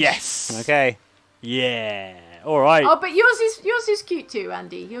Challenge. Yes. Okay. Yeah. All right. Oh, but yours is cute too,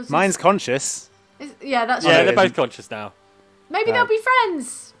 Andy. Mine's conscious. Yeah, that's true. Yeah, they're both conscious now. Maybe they'll be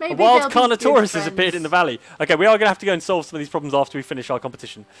friends. Maybe a wild Carnotaurus has appeared in the valley. Okay, we are going to have to go and solve some of these problems after we finish our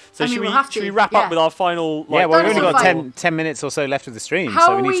competition. So should we wrap up with our final... Like, we've only got 10 minutes or so left of the stream. How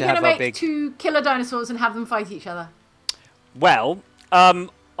so we are need we going to make 2 killer dinosaurs and have them fight each other? Well,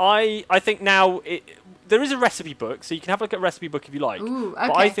 I think now... there is a recipe book, so you can have a look at a recipe book if you like. Ooh, okay.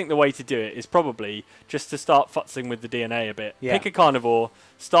 But I think the way to do it is probably just to start futzing with the DNA a bit. Yeah. Pick a carnivore,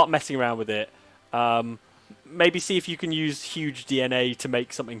 start messing around with it. Maybe see if you can use huge DNA to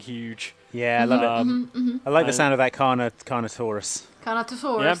make something huge. Yeah, I love it. I like the sound of that Carnotaurus.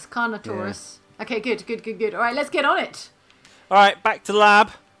 Carnotaurus. Yeah. Okay, good. All right, let's get on it. All right, back to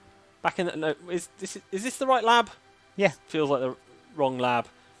lab. Back in. No, is this the right lab? Yeah. Feels like the wrong lab.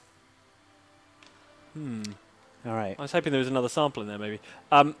 All right. I was hoping there was another sample in there, maybe.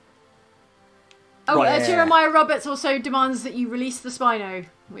 Jeremiah Roberts also demands that you release the Spino,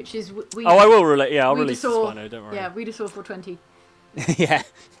 which is I will release. Yeah, I'll release the Spino. Don't worry. Yeah, Weedosaur 420. Yeah.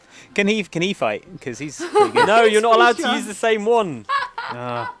 Can he fight? Because he's pretty good. No, you're not allowed to use the same one.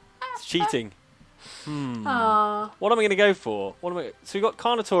 It's cheating. What am I going to go for? So we've got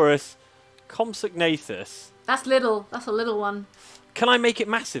Carnotaurus, Compsognathus. That's little. That's a little one. Can I make it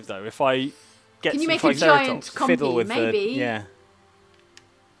massive though? If I get Can you some make a giant Fiddle compy? with Maybe. yeah.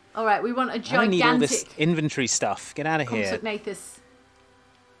 All right, we want a gigantic. I need all this inventory stuff. Get out of here. Compsognathus.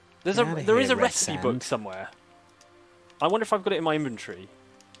 There is a recipe book somewhere. I wonder if I've got it in my inventory.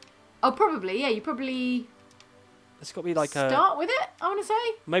 Oh, probably. Yeah, you probably. It's got to be like start with it. I want to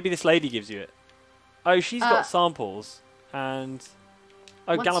say. Maybe this lady gives you it. Oh, she's got samples and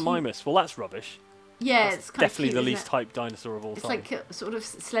Gallimimus. Well, that's rubbish. Yeah, that's it's kind definitely of cute, the least hyped dinosaur of all time. It's like a sort of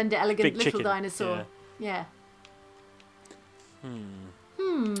slender, elegant Big little chicken. dinosaur. Yeah.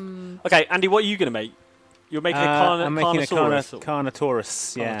 Okay, Andy, what are you going to make? You're making I'm making Carnosaurus.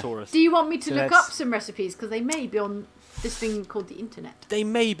 Carnotaurus. Yeah. Carnotaurus. Do you want me to look up some recipes? Because they may be on this thing called the internet. They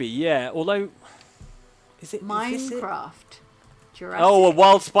may be, yeah. Although, is it Minecraft? Jurassic. Oh, a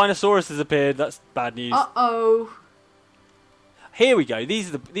wild Spinosaurus has appeared. That's bad news. Uh-oh. Here we go. These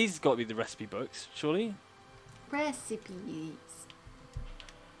got to be the recipe books, surely. Recipes.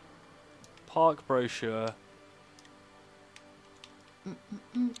 Park brochure. Oh,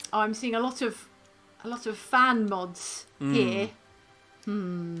 I'm seeing a lot of fan mods here.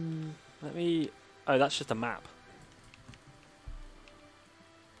 Let me. Oh, that's just a map.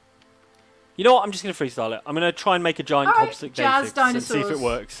 You know what? I'm just going to freestyle it. I'm going to try and make a giant jazz dinosaurs. and see if it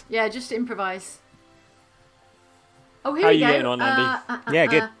works. Yeah, just improvise. Oh, here How we are you go. getting on, Andy? Yeah,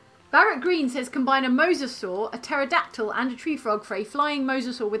 good. Barrett Green says combine a mosasaur, a pterodactyl, and a tree frog for a flying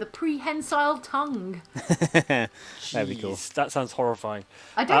mosasaur with a prehensile tongue. That'd be cool. That sounds horrifying.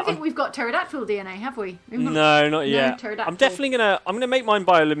 I don't think we've got pterodactyl DNA, have we? No, not yet. Pterodactyl. I'm definitely gonna make mine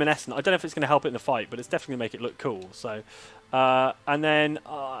bioluminescent. I don't know if it's gonna help it in the fight, but it's definitely gonna make it look cool. So, and then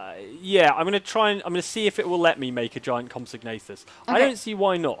yeah, I'm gonna see if it will let me make a giant Compsognathus. Okay. I don't see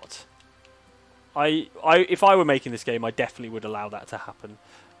why not. If I were making this game, I definitely would allow that to happen.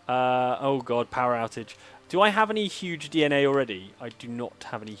 Oh god, power outage. Do I have any huge DNA already? I do not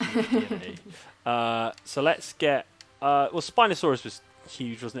have any huge DNA. So let's get... well, Spinosaurus was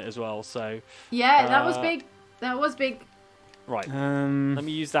huge, wasn't it, as well? So yeah, that was big. That was big. Right. Let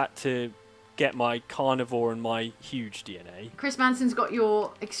me use that to get my carnivore and my huge DNA. Chris Manson's got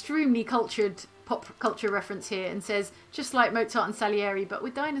your extremely cultured pop culture reference here and says, just like Mozart and Salieri, but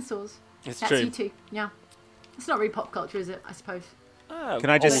with dinosaurs. It's That's true. you too. Yeah. It's not really pop culture, is it? I suppose. Can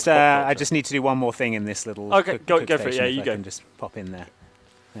I just? I just need to do one more thing in this little. Okay, cook go for it. station, Yeah, if you I go. can just pop in there.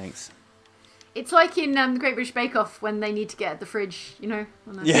 Thanks. It's like in the Great British Bake Off when they need to get at the fridge, you know?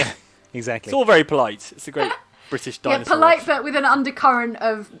 Yeah, exactly. It's all very polite. It's a great British dinosaur. Yeah, polite, but with an undercurrent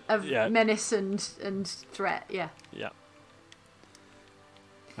of Yeah. menace and threat. Yeah. Yeah.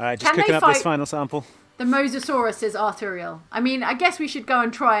 All right, just Can cooking they up this fight- final sample. The Mosasaurus, says Arthuriel. I mean, I guess we should go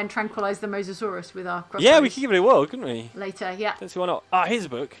and try and tranquilise the Mosasaurus with our crossbows. Yeah, we could give it a whirl, couldn't we? later. Yeah. Don't see why not. Ah, here's a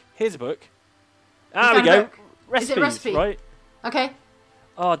book. Here's a book. You Ah, we found a go. book? Recipes, Is it recipe? right? Okay.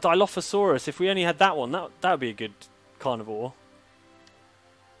 Oh, Dilophosaurus. If we only had that one, that would be a good carnivore.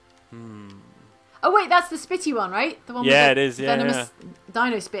 Oh wait, that's the spitty one, right? The one Yeah, with the it is, yeah, venomous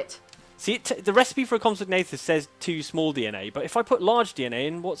dino spit. See, the recipe for a Compsognathus says 2 small DNA, but if I put large DNA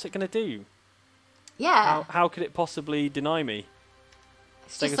in, what's it going to do? Yeah. How could it possibly deny me?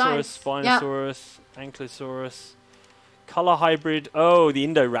 It's just Stegosaurus, science. Spinosaurus, Ankylosaurus, color hybrid. Oh, the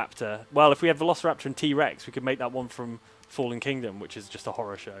Indoraptor. Well, if we had Velociraptor and T-Rex, we could make that one from Fallen Kingdom, which is just a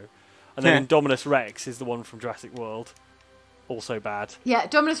horror show. And then Indominus Rex is the one from Jurassic World. Also bad. Yeah,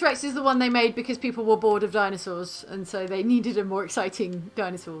 Dominus Rex is the one they made because people were bored of dinosaurs, and so they needed a more exciting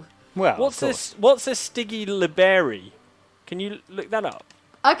dinosaur. Well, What's this Stygiliberi? Can you look that up?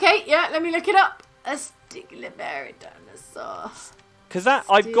 Okay, yeah, let me look it up. A Stygiliberi dinosaur. Because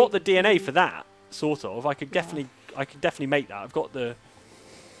I've got the DNA for that, sort of. I could definitely make that. I've got the...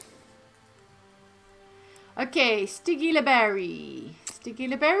 Okay, Stygiliberi.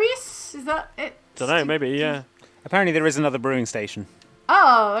 Stygiliberius? Is that it? Don't know, maybe, yeah. Apparently there is another brewing station.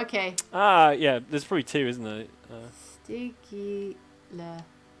 Oh, okay. Yeah, there's probably 2, isn't there? Stygile...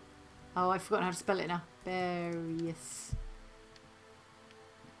 Oh, I've forgotten how to spell it now. Berius.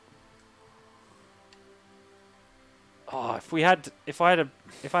 Oh, if I had a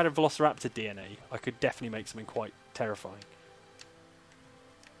Velociraptor DNA, I could definitely make something quite terrifying.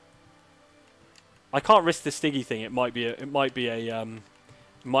 I can't risk the Stiggy thing. It might end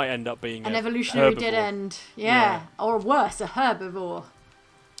up being An a evolutionary herbivore. dead end. Yeah. Or worse, a herbivore.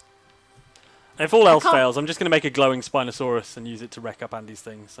 And if all else can't- fails, I'm just going to make a glowing Spinosaurus and use it to wreck up Andy's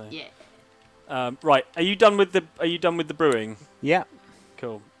thing. So Yeah. right, are you done with the brewing? Yeah.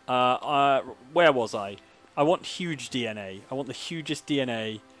 Cool. Where was I? I want huge DNA. I want the hugest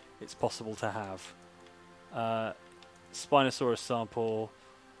DNA it's possible to have. Spinosaurus sample,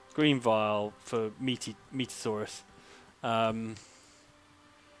 green vial for Metasaurus.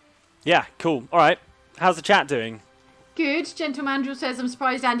 Yeah, cool. All right. How's the chat doing? Good. Gentlemandrel says, I'm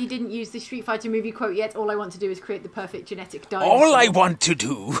surprised Andy didn't use the Street Fighter movie quote yet. All I want to do is create the perfect genetic dinosaur. All I want to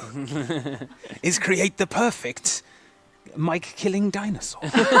do is create the perfect Mike-killing dinosaur.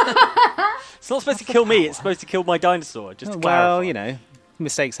 It's not supposed to kill me. It's supposed to kill my dinosaur. Just to clarify. You know,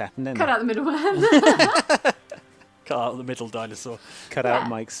 mistakes happen, don't Cut they? out the middleman. Cut out the middle dinosaur. Cut out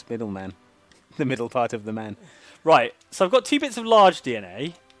Mike's middleman. The middle part of the man. Right. So I've got 2 bits of large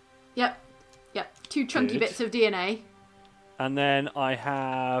DNA. Yep. 2 chunky bits of DNA. And then I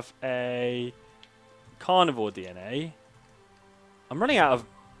have a carnivore DNA. I'm running out of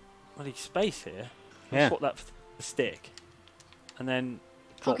bloody space here. I'll swap that for the stick. And then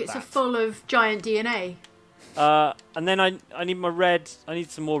pockets are full of giant DNA. And then I need my red. I need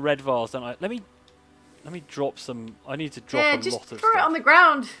some more red vials, don't I? Let me drop some. I need to drop a lot of stuff. Yeah, just throw it on the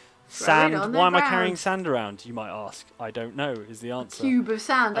ground. Sand. Why am I carrying sand around? You might ask. I don't know. Is the answer. A cube of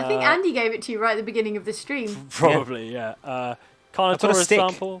sand. I think Andy gave it to you right at the beginning of the stream. Probably, yeah. Carnotaurus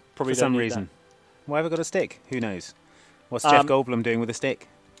sample. Probably for some reason. Why have I got a stick? Who knows? What's Jeff Goldblum doing with a stick?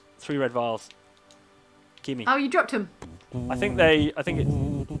 3 red vials. Gimme. Oh, you dropped them. I think it.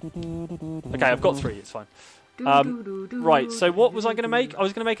 Okay, I've got 3. It's fine. Right. So what was I going to make? I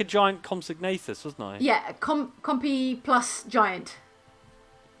was going to make a giant Compsognathus, wasn't I? Yeah, Compy plus giant.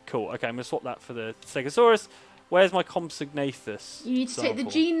 Cool. Okay, I'm going to swap that for the Stegosaurus. Where's my Compsognathus? You need to take the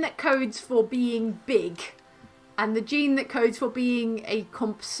gene that codes for being big and the gene that codes for being a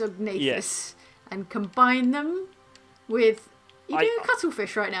Compsognathus and combine them with... Are you doing a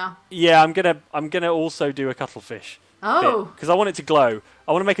cuttlefish right now? Yeah, I'm gonna also do a cuttlefish. Oh. Because I want it to glow.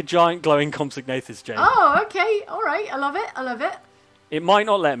 I want to make a giant glowing Compsognathus, Jane. Oh, okay. All right. I love it. It might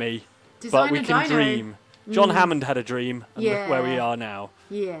not let me, but we can dream. John Hammond had a dream, and look where we are now.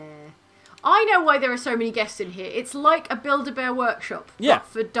 Yeah. I know why there are so many guests in here. It's like a Build-A-Bear workshop, but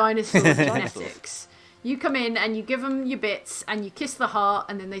for dinosaur genetics. You come in and you give them your bits, and you kiss the heart,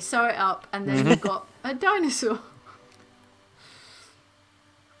 and then they sew it up, and then you've got a dinosaur.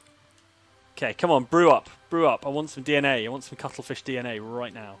 Okay, come on, brew up. I want some DNA. I want some cuttlefish DNA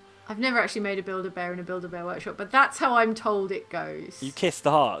right now. I've never actually made a Build-A-Bear in a Build-A-Bear workshop, but that's how I'm told it goes. You kiss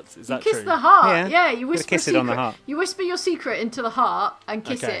the heart, is that true? You kiss the heart, yeah. You whisper kiss it on the heart. You whisper your secret into the heart and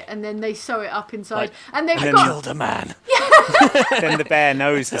kiss it, and then they sew it up inside. Like, and they've killed a man. Then the bear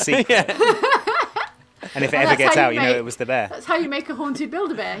knows the secret. And if it ever gets out, you know it was the bear. That's how you make a haunted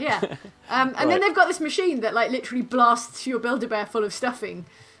Build-A-Bear, yeah. And then they've got this machine that like literally blasts your Build-A-Bear full of stuffing.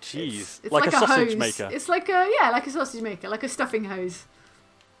 Jeez, it's like a sausage hose. maker. It's like like a sausage maker, like a stuffing hose.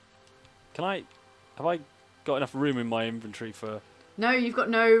 Have I got enough room in my inventory for... No, you've got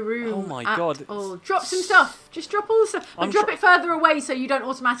no room. Oh my god. Drop some stuff. Just drop all the stuff. And drop it further away so you don't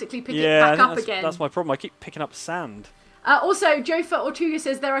automatically pick it back up again. That's my problem. I keep picking up sand. Also, Jofa Ortuga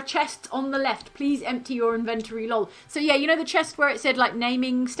says there are chests on the left. Please empty your inventory, lol. So yeah, you know the chest where it said like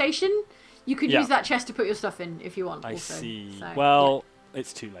naming station? You could use that chest to put your stuff in if you want. I see. So, well,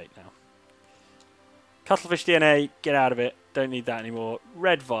 it's too late now. Cuttlefish DNA, get out of it. Don't need that anymore.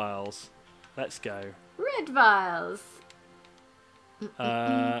 Red vials. Let's go. Red vials.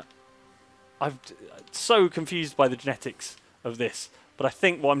 I'm so confused by the genetics of this, but I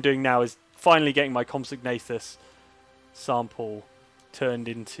think what I'm doing now is finally getting my Compsognathus sample turned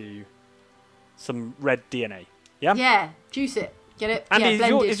into some red DNA. Yeah? Yeah, juice it. Get it? Andy,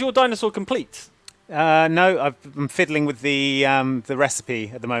 is your dinosaur complete? No, I'm fiddling with the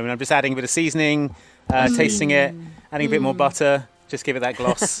recipe at the moment. I'm just adding a bit of seasoning, tasting it, adding a bit more butter. Just give it that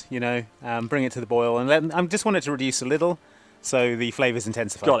gloss, bring it to the boil. And I just want it to reduce a little so the flavours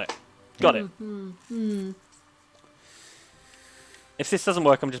intensify. Got it. If this doesn't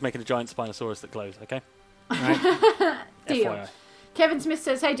work, I'm just making a giant Spinosaurus that glows, okay? Right. Deal. FYI. Kevin Smith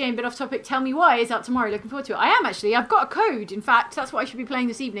says, hey Jane, bit off topic, tell me why is out tomorrow, looking forward to it. I am actually, I've got a code, in fact, that's what I should be playing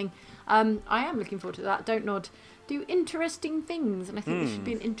this evening. I am looking forward to that, don't nod. Do interesting things, and I think this should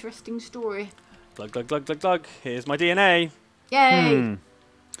be an interesting story. Glug, glug, glug, glug, glug, here's my DNA. Yay!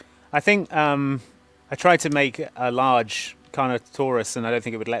 I think I tried to make a large Carnotaurus and I don't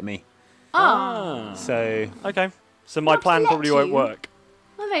think it would let me. Oh. So... Okay, so my plan probably won't work.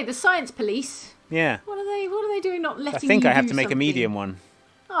 Are they the science police? Yeah. What are they doing not letting you do I think I have to make something? a medium one.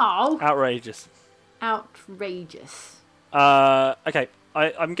 Oh. Outrageous. Okay,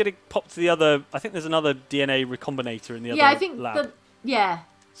 I'm going to pop to the other... I think there's another DNA recombinator in the other lab. Yeah.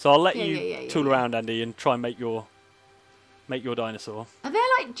 So I'll let you tool around, Andy, and try and make make your dinosaur. Are there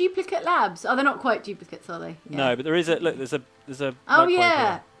like duplicate labs? Oh, they're not quite duplicates, are they? Yeah. No, but there is a look. There's a. Oh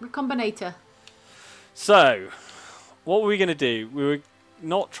yeah, recombinator. So, what were we going to do? We were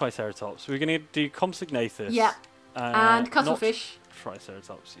not Triceratops. We were going to do Compsognathus. Yeah. And cuttlefish. Not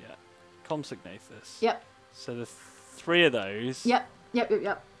Triceratops. Yeah. Compsognathus. Yep. So the 3 of those. Yep.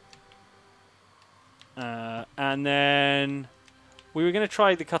 And then we were going to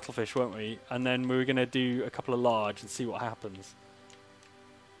try the cuttlefish, weren't we? And then we were going to do a couple of large and see what happens.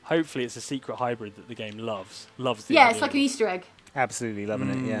 Hopefully it's a secret hybrid that the game loves. Loves the idea. It's like an Easter egg. Absolutely loving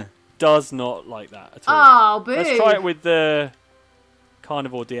it, yeah. Does not like that at all. Oh, boo. Let's try it with the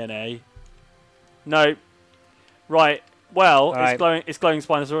carnivore DNA. No. Right. Well, it's glowing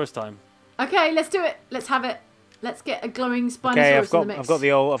Spinosaurus time. Okay, let's do it. Let's have it. Let's get a glowing Spinosaurus in the mix. I've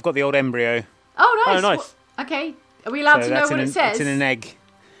got the old embryo. Oh, nice. Oh, nice. Okay. Are we allowed to know what it says? It's in an egg.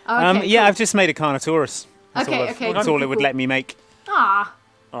 Oh, okay, yeah, I've just made a Carnotaurus. Okay. That's all it would let me make. Ah.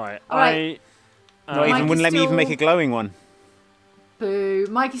 All right. Wouldn't let me even make a glowing one. Boo.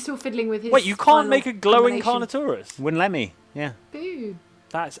 Mikey's still fiddling with his. Wait, you can't make a glowing Carnotaurus? Wouldn't let me. Yeah. Boo.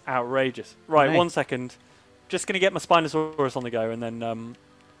 That's outrageous. Right, Hey. 1 second. Just going to get my Spinosaurus on the go and then...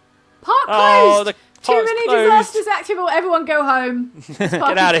 Park Oh, closed! the Too park's many closed. disasters active. Everyone go home. This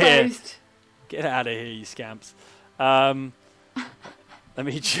park Get out is of here. closed. Get out of here, you scamps. Let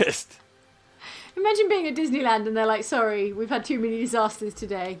me just... Imagine being at Disneyland and they're like, sorry, we've had too many disasters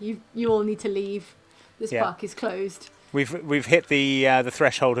today. You all need to leave. This park is closed. We've hit the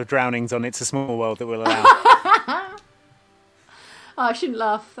threshold of drownings on It's a Small World that will allow. Oh, I shouldn't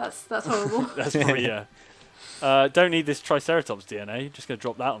laugh. That's horrible. That's pretty, yeah. Don't need this Triceratops DNA. Just going to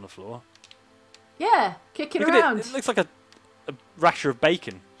drop that on the floor. Yeah, kick it Look around. at it. It looks like a rasher of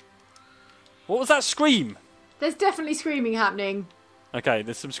bacon. What was that scream? There's definitely screaming happening. Okay,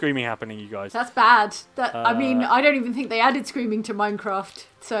 there's some screaming happening, you guys. That's bad. I mean, I don't even think they added screaming to Minecraft,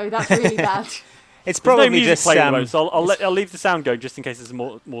 so that's really bad. It's probably no music just playing at the moment, so I'll leave the sound going just in case there's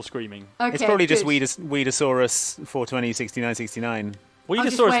more screaming. Okay, it's probably just good. Weedosaurus 420 6969.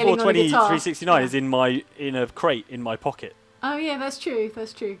 Weedosaurus 420 369 is in a crate in my pocket. Oh yeah, that's true.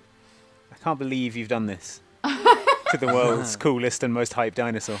 That's true. I can't believe you've done this to the world's coolest and most hyped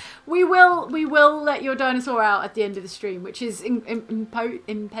dinosaur. We will let your dinosaur out at the end of the stream, which is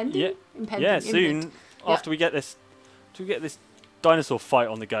impending. Yeah, yeah, soon after we get this dinosaur fight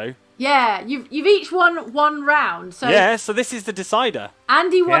on the go. Yeah, you've each won one round. So yeah, so this is the decider.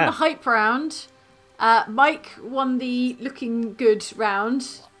 Andy won the hype round. Mike won the looking good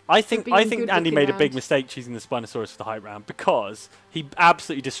round. I think Andy made a big mistake choosing the Spinosaurus for the hype round because he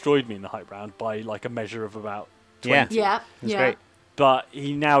absolutely destroyed me in the hype round by like a measure of about 20. Yeah. Great. But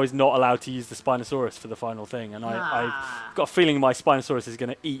he now is not allowed to use the Spinosaurus for the final thing, and I've got a feeling my Spinosaurus is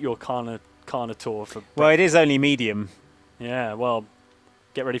going to eat your Carnotaur for. Well, it is only medium. Yeah, well,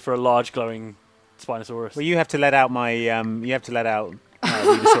 get ready for a large glowing Spinosaurus. Well, you have to let out my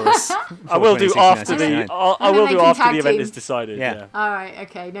Venusaurus. I will do after the. I will do after the event is decided. Yeah. All right.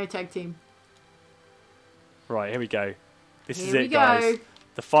 Okay. No tag team. Right. Here we go. This Here is we it, guys. go.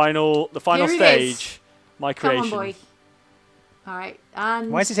 The final stage. My creation. Come on, boy. All right.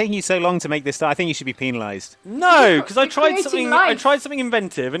 And why is it taking you so long to make this? I think you should be penalised. No, because I tried something. life. I tried something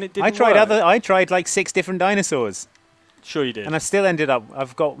inventive, and it didn't. I tried like 6 different dinosaurs. Sure, you did. And I still ended up.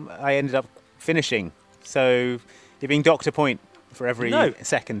 I ended up finishing. So you're being docked a point for every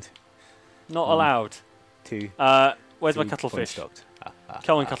second. Not allowed. 2. Where's my cuttlefish?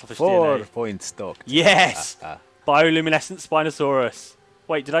 Come on, cuttlefish 4 DNA. points docked. Yes! Bioluminescent Spinosaurus.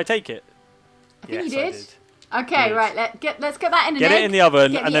 Wait, did I take it? I think you I did. did. Okay, Good. right. Let's get that in an egg. Get it in the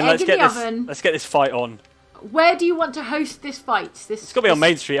oven, Get and the then egg in the oven. let's get this fight on. Where do you want to host this fight? It's got to be on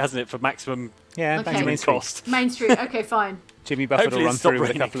Main Street, hasn't it, for maximum back to Main Street. cost. Main Street. Okay, fine. Jimmy Buffett Hopefully will run it's stopped through with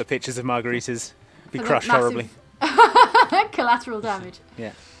a raining. couple of pictures of margaritas. Be For crushed the massive- horribly. Collateral damage.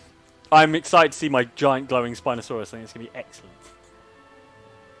 Yeah. I'm excited to see my giant glowing Spinosaurus. I think it's going to be excellent.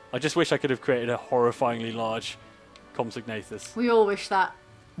 I just wish I could have created a horrifyingly large Compsognathus. We all wish that.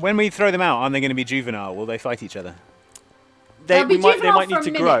 When we throw them out, aren't they going to be juvenile? Will they fight each other? They'll be They juvenile might for need a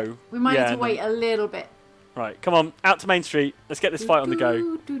to minute. grow. We might Yeah, need to and wait a little bit. Right, come on, out to Main Street. Let's get this fight on the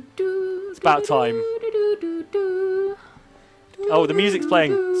go. It's about time. Oh, the music's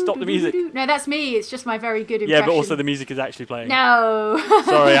playing. Stop the music. No, that's me. It's just my very good impression. Yeah, but also the music is actually playing. No.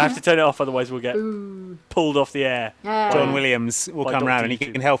 Sorry, I have to turn it off, otherwise we'll get Ooh. pulled off the air. Yeah. John Williams will By come Dr. round and he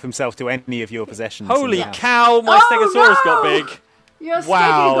YouTube. can help himself to any of your possessions. Holy in the house. cow, my Stegosaurus got big. Your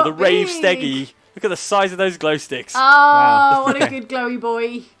Wow, Steggy got the rave big. Steggy. Look at the size of those glow sticks. Oh, Wow. what a good glowy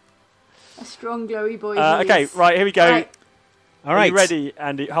boy. A strong glowy boy. he Okay, is. right, here we go. Right. All Are right. you ready,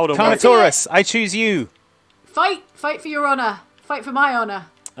 Andy? Hold on. Carnotaurus. Carnotaurus, I choose you. Fight for your honour. Fight for my honour.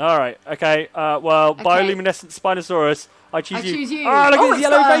 All right. Okay. Well, bioluminescent Spinosaurus. I choose you. Oh, look at his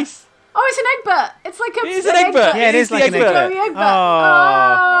yellow face. Oh, it's an Egbert. It's like a. It is an Egbert. Yeah, it is like an Egbert. Egbert.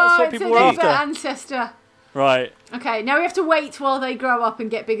 That's what it's people an were Egbert after. ancestor. Right. Okay, now we have to wait while they grow up and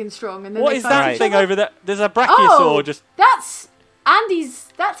get big and strong, and then What they is fight that each thing other. over there? There's a brachiosaur just. That's Andy's.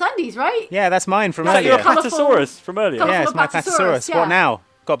 That's Andy's, right? Yeah, that's mine from Is that earlier. your Apatosaurus from earlier? Colourful Yeah, it's my Apatosaurus, Apatosaurus. yeah. What now?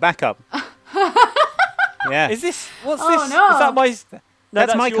 Got backup. Yeah. Is this? What's Oh, this? no. Is that my? No,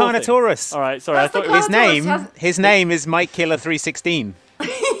 That's my your thing. Carnotaurus. All right, sorry. That's I the thought it was. Carnotaurus. His name is Mike Killer 316. So,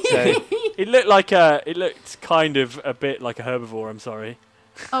 It looked like a. It looked kind of a bit like a herbivore. I'm sorry.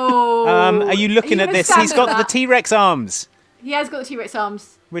 Oh. are you looking at gonna this? stand He's at got the that? T-Rex arms, He has got the T-Rex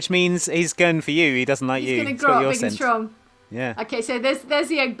arms. which means he's going for you. He doesn't like He's you. going to He's grow got up your big and scent. strong. Yeah. Okay, so there's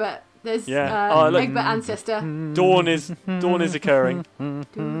the Egbert. There's Yeah. Oh, look. Egbert ancestor. Dawn is occurring.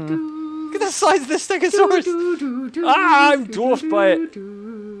 Look at the size of this Stegosaurus. I'm dwarfed by it.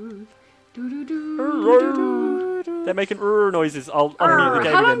 They're making noises. I'll unmute the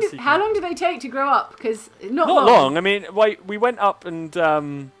game How long, again. how long do they take to grow up? Because not long. I mean, we went up and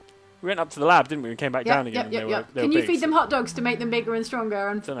we went up to the lab, didn't we? We came back down again. and they were Can you big, feed so- them hot dogs to make them bigger and stronger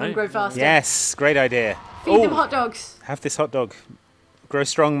and grow faster? Yes, great idea. Feed them hot dogs. Have this hot dog. Grow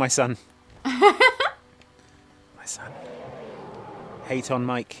strong, my son. My son. Hate on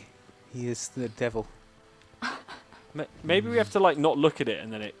Mike. He is the devil. Maybe we have to like not look at it,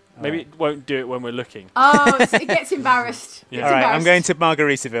 and then maybe it won't do it when we're looking. Oh, it gets embarrassed. Yeah. All right, I'm going to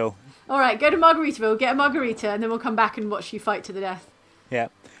Margaritaville. All right, go to Margaritaville, get a margarita, and then we'll come back and watch you fight to the death. Yeah.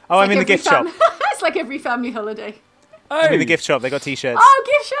 Oh, I'm in the gift shop. It's like every family holiday. I'm in the gift shop. They got T-shirts Oh,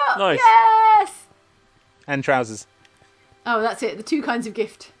 gift shop! Nice. Yes! and trousers. Oh, that's it. The two kinds of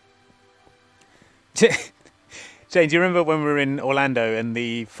gift. Jane, do you remember when we were in Orlando and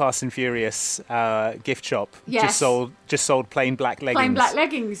the Fast and Furious gift shop Yes. just sold plain black leggings? Plain black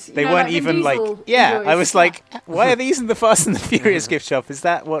leggings. They weren't Vin even like, Diesel yeah. enjoys. I was like, why are these in the Fast and the Furious gift shop? Is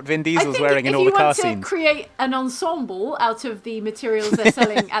that what Vin I Diesel's think wearing in all the if car you want to scenes? create an ensemble out of the materials they're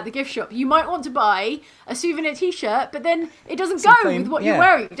selling at the gift shop, you might want to buy a souvenir T-shirt, but then it doesn't Some go plain- with what yeah. you're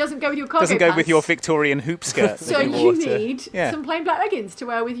wearing. It doesn't go with your cargo Doesn't go with pants. your Victorian hoop skirt. So that you wore to- need yeah. some plain black leggings to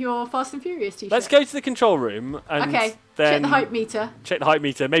wear with your Fast and Furious T-shirt. Let's go to the control room and Okay, then check the hype meter. check the hype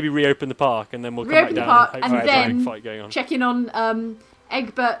meter. Maybe reopen the park, and then we'll come Reopen back the down park, and and hopefully there's then a fight going on. check in on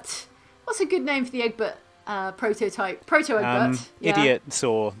Egbert. What's a good name for the Egbert prototype? Proto Egbert. Yeah. Idiot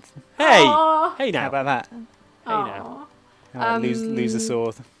saw. Hey, Aw. hey How now, about that? hey now. Aw. Loser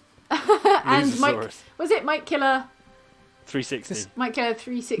saw. And Mike, Luzosaurus. was it Mike Killer? 360. Mike Killer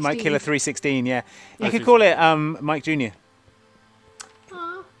 316. Mike Killer 316. Yeah, you Nice. could call it Mike Jr.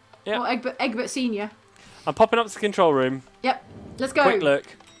 Aw. Yeah. Or Egbert Senior. I'm popping up to the control room. Yep. Let's go. Quick look.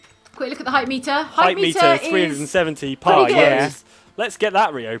 Quick look at the hype meter. Hype meter is 370. pretty Park good. Yeah. Let's get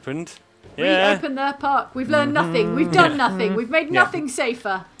that reopened. Yeah. reopen the park. We've learned nothing. We've done nothing. We've made Yeah. nothing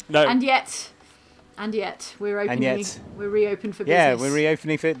safer. No. And yet, we're opening. yet- we're reopened for Yeah, business. we're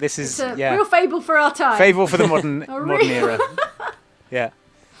reopening for this It's is a yeah real fable for our time. fable for the modern A modern real- era. Yeah,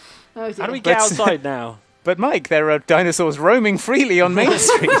 Oh, dear. How do we get But- outside now? but Mike, there are dinosaurs roaming freely on Main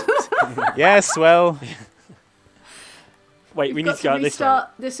Street. Yes, well, Wait, we We've need got to go out this way. restart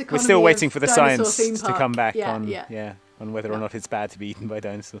this we're economy still waiting of for the dinosaur science theme to park. come back Yeah, on yeah. on whether or not it's bad to be eaten by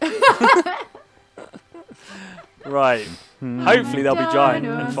dinosaurs. Right. Hopefully they'll be giant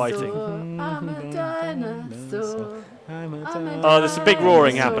and Dinosaur, fighting. I'm a dinosaur. I'm a I'm a dinosaur. Oh, there's a big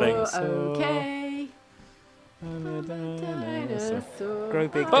roaring dinosaur, happening. Okay. I'm a Dinosaur. Grow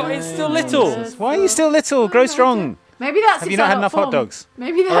big. But it's still little. Why are you still little? Grow strong. Maybe that's Have its you not had adult enough hot form. dogs?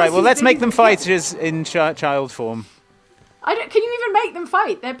 Maybe that's All right, well, his let's make big- them fight as in child form. Can you even make them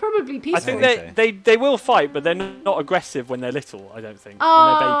fight? They're probably peaceful. I think think they will fight, but they're not aggressive when they're little, I don't think.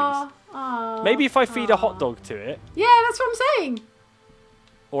 When they're babies. Maybe if I feed a hot dog to it, Yeah, that's what I'm saying.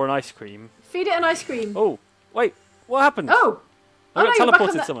 or an ice cream. Feed it an ice cream. Oh, wait, what happened? Oh. I got you're back on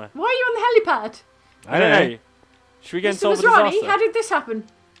teleported the- somewhere. Why are you on the helipad? I don't know. Should we go and Mr. solve a Masrani, disaster? how did this happen?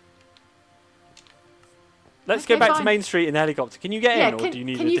 Let's Okay, go back to fine. Main Street in the helicopter. Can you get Yeah, in, or do you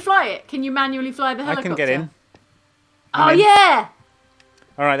need can a you diff- fly it? Can you manually fly the I helicopter? can get in. Oh, in. yeah!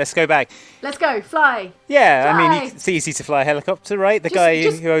 All right, let's go back. Let's go, fly. Yeah, I Fly. mean, it's easy to fly a helicopter, right? The Just- guy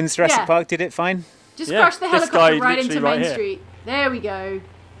just- who owns Jurassic yeah. Park did it fine. Just Yeah, crash the this helicopter guy right literally into right Main here. Street. There we go.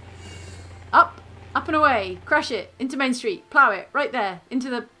 Up and away. Crash it into Main Street. Plow it right there into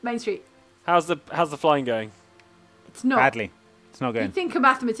the Main Street. How's the flying going? It's not. Badly. It's not You'd going. think a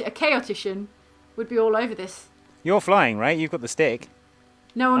chaotician would be all over this. You're flying, right? You've got the stick.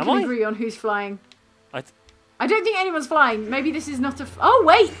 No one Am can I? agree on who's flying. I I don't think anyone's flying. Maybe this is not a. Oh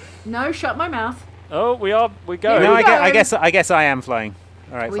wait! No, shut my mouth. Oh, we're going. No, I guess I am flying.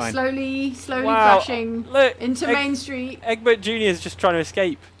 All right, We're fine. slowly crashing into Main Street. Egbert Jr. is just trying to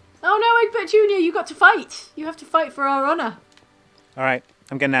escape. Oh no, Egbert Jr., you got to fight. You have to fight for our honour. All right,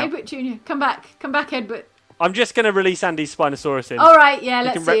 I'm getting out. Egbert Jr., come back, Egbert. I'm just going to release Andy's Spinosaurus in. All right, yeah,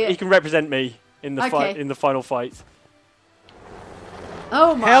 let's see it. He can represent me in the fight, in the final fight.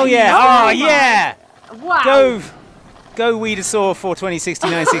 Oh my! Hell yeah! God. Oh yeah! Wow! Go, Weedasaur for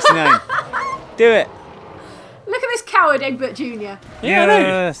 2069-69. Do it. Look at this coward, Egbert Jr. Yeah, I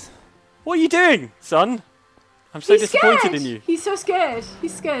know. What are you doing, son? I'm so disappointed in you. He's so scared.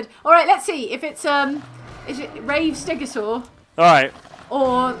 He's scared. All right, let's see if it's is it Rave Stegosaur? All right.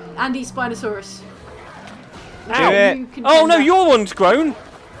 Or Andy Spinosaurus? Do it. Oh no, your one's grown.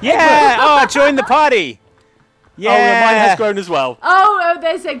 Yeah! Oh, join the party. Yeah. Oh, yeah, mine has grown as well. Oh,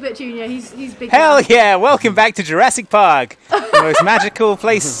 there's Egbert Jr. He's big. Hell yeah! Welcome back to Jurassic Park, the most magical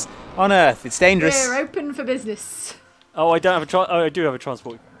place on Earth. It's dangerous. We're open for business. Oh, I don't have I do have a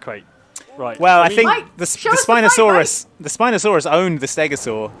transport crate. Right. Well, I think Mike, the Spinosaurus owned the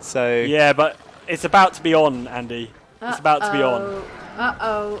Stegosaur, so yeah, but it's about to be on, Andy. It's about to be on.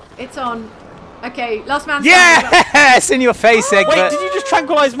 It's on. Okay, last man. Yes, in your face, Egbert. Wait, did you just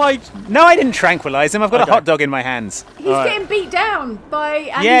tranquilise my? No, I didn't tranquilise him. I've got a hot dog in my hands. He's getting beat down by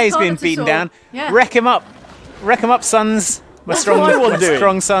Andy's Yeah, he's being beaten down. Yeah. Wreck him up, sons. My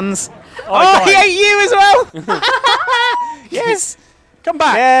strong sons. Oh, he ate you as well. Yes. Come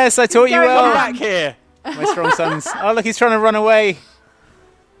back. Yes, I taught you well. Come back here. My strong sons. Oh, look, he's trying to run away.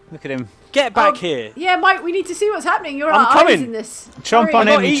 Look at him. Get back here. Yeah, Mike, we need to see what's happening. You're I'm our coming. eyes in this. Chomp on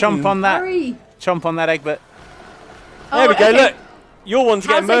him. Chomp on that. Hurry. Chomp on that, Egbert. There we go. Okay. Look, your one's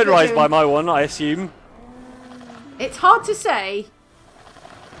getting How's Egbert murderized doing? by my one, I assume. It's hard to say.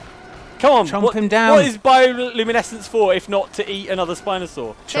 Come on, Chomp him down. What is bioluminescence for if not to eat another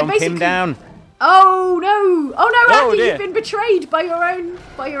Spinosaur? Chomp him down. Oh no! Oh no, Andy, dear. you've been betrayed by your own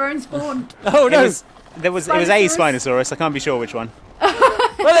spawn. Oh no! It was a Spinosaurus. I can't be sure which one.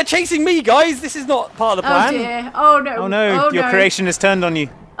 Well, they're chasing me, guys. This is not part of the plan. Oh dear! Oh no! Oh no! Your creation has turned on you.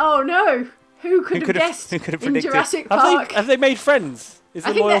 Oh no! Who could have guessed who could have in predicted? Jurassic Park? Have they made friends? Is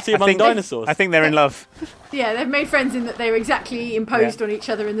there loyalty among dinosaurs? I think they're in love. Yeah, they've made friends in that they were exactly imposed on each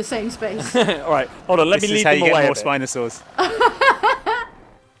other in the same space. All right, hold on. Let me lead them away. This is how you get more Spinosaurs.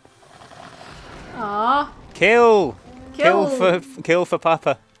 Aww. Kill for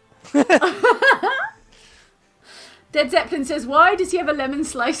Papa. Dead Zeppelin says, "Why does he have a lemon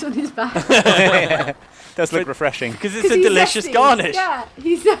slice on his back?" Does look refreshing. Because it's a delicious garnish. Yeah,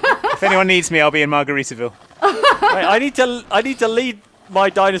 he's. If anyone needs me, I'll be in Margaritaville. Right, I need to lead my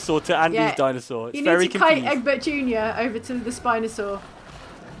dinosaur to Andy's dinosaur. It's very confusing. You need to kite Egbert Jr. over to the Spinosaur.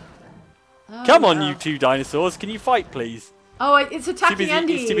 Oh, Come on, you two dinosaurs. Can you fight, please? Oh, it's attacking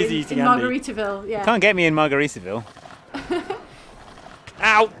Andy it's too busy in eating Andy. Margaritaville. Yeah. You can't get me in Margaritaville.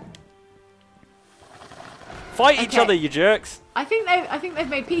 Ow! Fight each other, you jerks. I think they've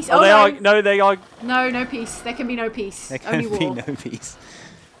made peace. Oh, they are. No, they are. No peace. There can be no peace. There Only can be war. no peace.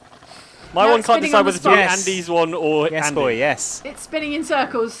 My one can't decide whether to be Yes. Andy's one or Yes, Andy. boy, yes. It's spinning in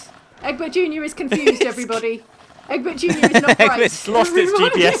circles. Egbert Jr. is confused, everybody. Egbert Jr. is not right. It's lost its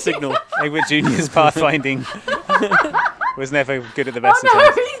GPS signal. Egbert Jr.'s pathfinding was never good at the best of Oh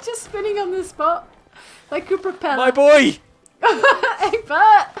times. no, he's just spinning on the spot. Like a propeller. My boy!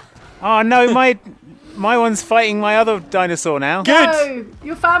 Egbert! Oh no, my one's fighting my other dinosaur now. Good! No,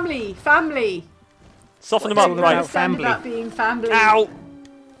 your family. Soften them up, Don't right. understand family. about being family. Ow!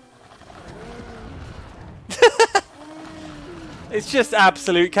 It's just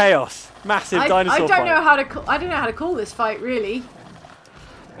absolute chaos. Massive dinosaur fight. I don't know how to call this fight really.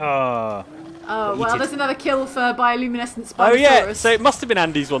 Oh. Oh well, there's another kill for bioluminescent Spinosaurus. Oh yeah, so it must have been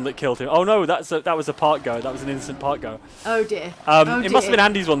Andy's one that killed him. Oh no, that was a part go. That was an innocent part go. Oh dear. It must have been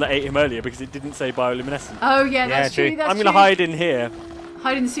Andy's one that ate him earlier because it didn't say bioluminescent. Oh yeah, that's true. true. That's I'm gonna hide in here.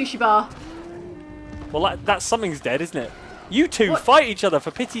 Hide in the sushi bar. Well, that's something's dead, isn't it? You two fight each other for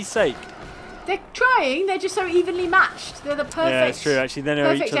pity's sake. They're trying. They're just so evenly matched. They're the perfect. Yeah, it's true. Actually, they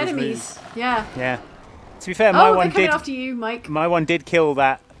know each perfect other's enemies. moves. Yeah. Yeah. To be fair, my Oh, one they're coming did. after you, Mike. My one did kill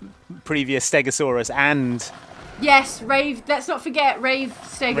that previous Stegosaurus and Yes, Rave. Let's not forget, Rave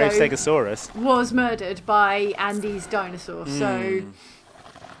Stegosaurus was murdered by Andy's dinosaur. So.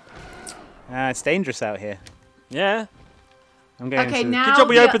 It's dangerous out here. Yeah. I'm going Okay, to... now. Good job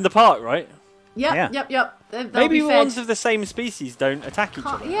we opened the park, right? Yep. They'll Maybe be fed. ones of the same species don't attack each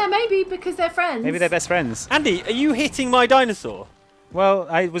other. Yeah, maybe because they're friends. Maybe they're best friends. Andy, are you hitting my dinosaur? Well,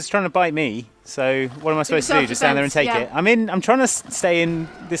 I was trying to bite me, so what am I supposed to do? Just stand there and take it? I'm trying to stay in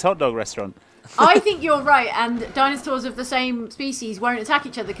this hot dog restaurant. I think you're right, and dinosaurs of the same species won't attack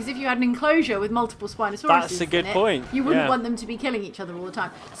each other, because if you had an enclosure with multiple Spinosaurus, that's a good point. You wouldn't want them to be killing each other all the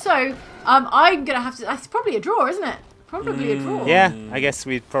time. So I'm gonna have to. It's probably a draw, isn't it? Probably a draw. Yeah, I guess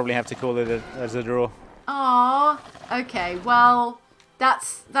we'd probably have to call it as a draw. Ah, okay. Well,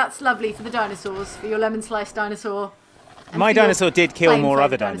 that's lovely for the dinosaurs, for your lemon slice dinosaur. My dinosaur did kill more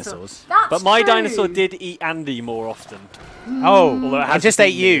other dinosaurs. But my dinosaur did eat Andy more often. Oh, I just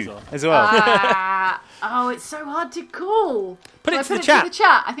ate you as well. Oh, it's so hard to call. Put it to the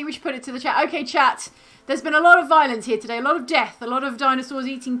chat. I think we should put it to the chat. Okay, chat. There's been a lot of violence here today, a lot of death, a lot of dinosaurs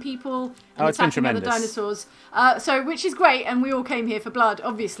eating people and attacking other dinosaurs. Which is great, and we all came here for blood,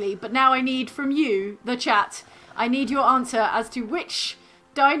 obviously. But now I need from you, the chat, I need your answer as to which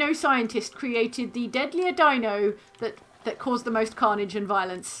dino scientist created the deadlier dino that caused the most carnage and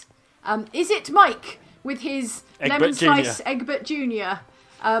violence. Is it Mike with his lemon slice Egbert Jr.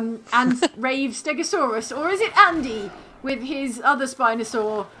 And Rave Stegosaurus, or is it Andy with his other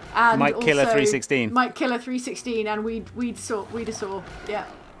Spinosaur and Mike Killer 316? Mike Killer 316 and Weedasaur. Yeah.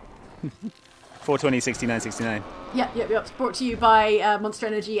 420 69 69. Yep. It's brought to you by Monster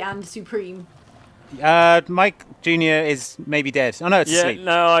Energy and Supreme. Mike Jr. is maybe dead. Oh no, it's asleep.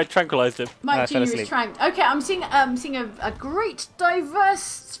 No, I tranquilized him. Mike Jr. is tranked. Okay, I'm seeing a great diverse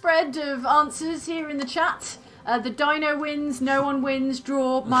spread of answers here in the chat. The Dino wins, no one wins,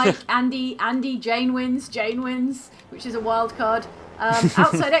 draw, Mike, Andy, Jane wins, which is a wild card.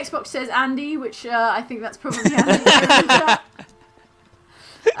 Outside Xbox says Andy, which I think that's probably Andy.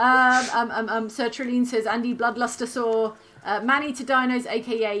 Sir Trillian says Andy Bloodluster Manny to Dinos,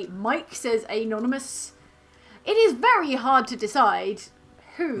 aka Mike, says Anonymous. It is very hard to decide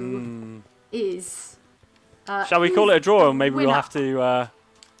who is. Shall we call it a draw, or maybe we'll have to.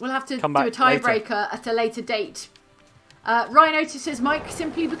 We'll have to do a tiebreaker at a later date. Rhino says Mike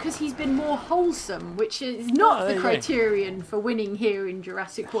simply because he's been more wholesome, which is not the criterion for winning here in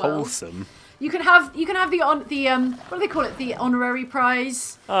Jurassic World. Wholesome. You can have the what do they call it? The honorary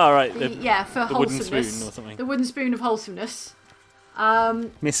prize. Oh, right. For the wholesomeness. Wooden spoon or something. The wooden spoon of wholesomeness.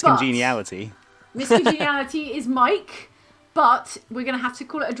 Miss Congeniality. Miss Congeniality is Mike, but we're going to have to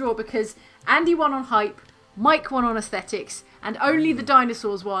call it a draw because Andy won on hype, Mike won on aesthetics, and only the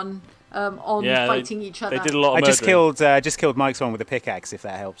dinosaurs won on fighting each other. They did a lot of I just killed Mike's one with a pickaxe, if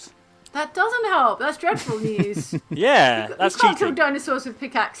that helps. That doesn't help. That's dreadful news. Yeah, that's cheating. You can't kill dinosaurs with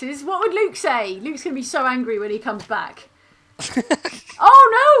pickaxes. What would Luke say? Luke's going to be so angry when he comes back. Oh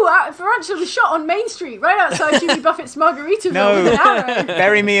no! Ferrantia was shot on Main Street, right outside Jimmy Buffett's Margaritaville with an arrow.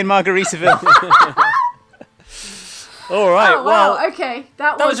 Bury me in Margaritaville. All right. Oh, wow. Okay,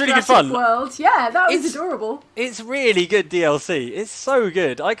 that was really Jurassic good fun. World. Yeah, that was adorable. It's really good DLC. It's so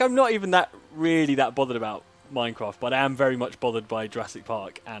good. Like, I'm not even that bothered about Minecraft, but I am very much bothered by Jurassic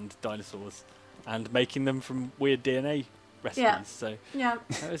Park and dinosaurs and making them from weird DNA recipes. Yeah. So yeah,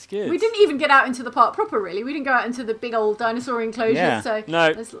 that was good. We didn't even get out into the park proper, really. We didn't go out into the big old dinosaur enclosure. So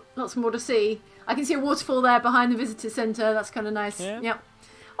there's lots more to see. I can see a waterfall there behind the visitor centre. That's kind of nice. Yeah. Yep.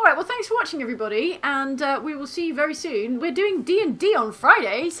 All right, well, thanks for watching, everybody, and we will see you very soon. We're doing D&D on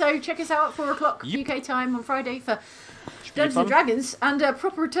Friday, so check us out at 4 o'clock UK time on Friday for Dungeons and Dragons, and a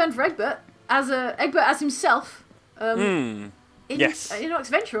proper return for Egbert as himself. In Ox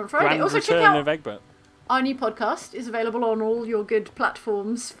Venture on Friday. Grand also, return check out of Egbert. Our new podcast is available on all your good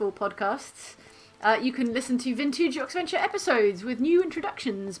platforms for podcasts. You can listen to vintage Ox Venture episodes with new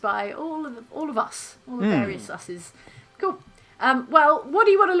introductions by all of us, all the various us's. Cool. Well, what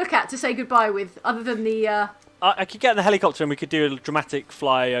do you want to look at to say goodbye with, other than the... I could get in the helicopter and we could do a dramatic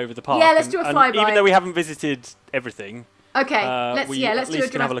fly over the park. Yeah, let's do a flyby. Even though we haven't visited everything. Okay, let's do a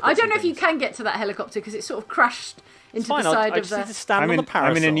dramatic... I don't know if you can get to that helicopter because it sort of crashed into the side of the... I just need to stand on the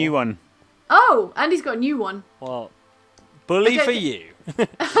parasol. I'm in a new one. Oh, Andy's got a new one. Well, bully for you. Right,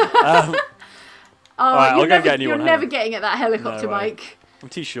 I'll go get a new one. You're never getting at that helicopter, Mike. I'm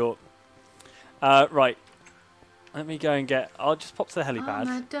too short. Right. Let me go and get... I'll just pop to the helipad.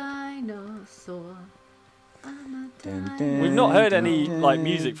 I'm a dinosaur. We've not heard any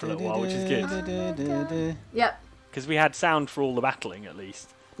music for a little while, which is good. Yep. Because we had sound for all the battling, at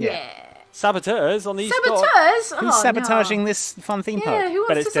least. Yeah. Saboteurs on these... Saboteurs? Who's sabotaging this fun theme park? Yeah, who wants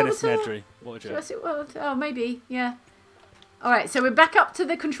Bet it's to Dennis saboteur? Nedry. What a joke. Jurassic World. Oh, maybe. Yeah. All right, so we're back up to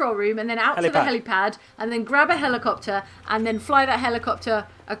the control room and then out to the helipad and then grab a helicopter and then fly that helicopter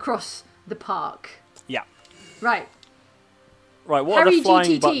across the park. Yeah. Right. Right, what are the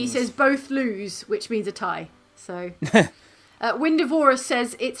flying GTT buttons? says both lose, which means a tie. So, Windivorus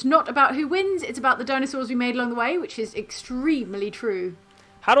says it's not about who wins, it's about the dinosaurs we made along the way, which is extremely true.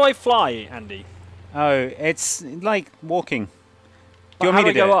 How do I fly, Andy? Oh, it's like walking. How do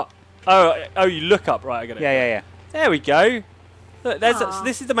I go up? Oh, you look up, right? I get it. Yeah. There we go. Look, so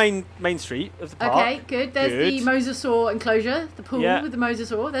this is the main street of the park. Okay, good. There's the mosasaur enclosure, the pool with the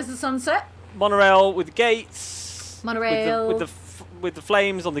mosasaur. There's the sunset. Monorail with the gates. Monorail with the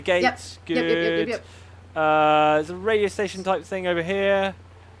flames on the gates. Yep. Good. Yep. There's a radio station type thing over here.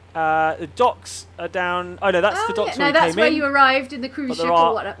 The docks are down. Oh no, that's the docks where we came in. No, that's where you arrived in the cruise ship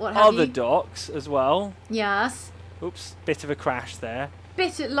or what have you. Other docks as well. Yes. Oops, bit of a crash there.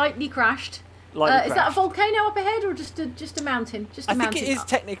 Lightly crashed. Is that a volcano up ahead or just a mountain? I think it is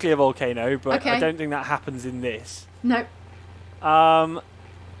technically a volcano, but I don't think that happens in this. No.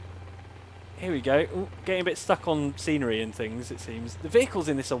 Here we go. Ooh, getting a bit stuck on scenery and things, it seems. The vehicles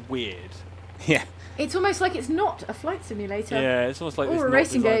in this are weird. Yeah. It's almost like it's not a flight simulator. Yeah, it's almost like or a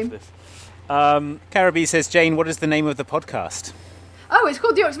racing game. Caraby says, Jane, what is the name of the podcast? Oh, it's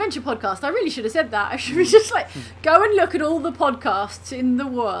called the Ox Venture Podcast. I really should have said that. I should be just like, go and look at all the podcasts in the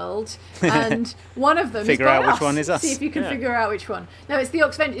world, and one of them figure is by out us. which one is us. See if you can figure out which one. No, it's the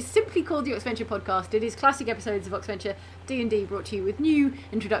Ox Venture. It's simply called the Ox Venture Podcast. It is classic episodes of Ox Venture D&D brought to you with new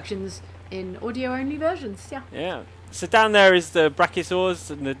introductions in audio-only versions. Yeah. Yeah. So down there is the brachiosaurs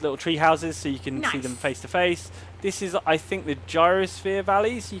and the little tree houses, so you can see them face to face. This is, I think, the gyrosphere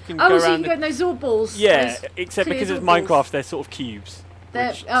valleys. You can go around. So you can go in those Zorb balls. Yeah, except because it's Minecraft, they're sort of cubes.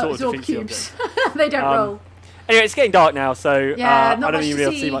 They're Zorb cubes. They don't roll. Anyway, it's getting dark now, so I don't much even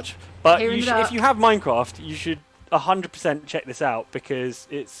really see much. But if you have Minecraft, you should 100% check this out because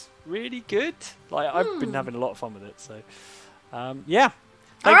it's really good. Like I've been having a lot of fun with it. So, yeah.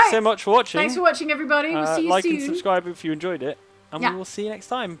 Thanks so much for watching. Thanks for watching, everybody. We'll see you like soon. and subscribe if you enjoyed it. And we will see you next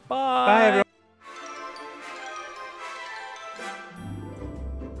time. Bye. Bye, everyone.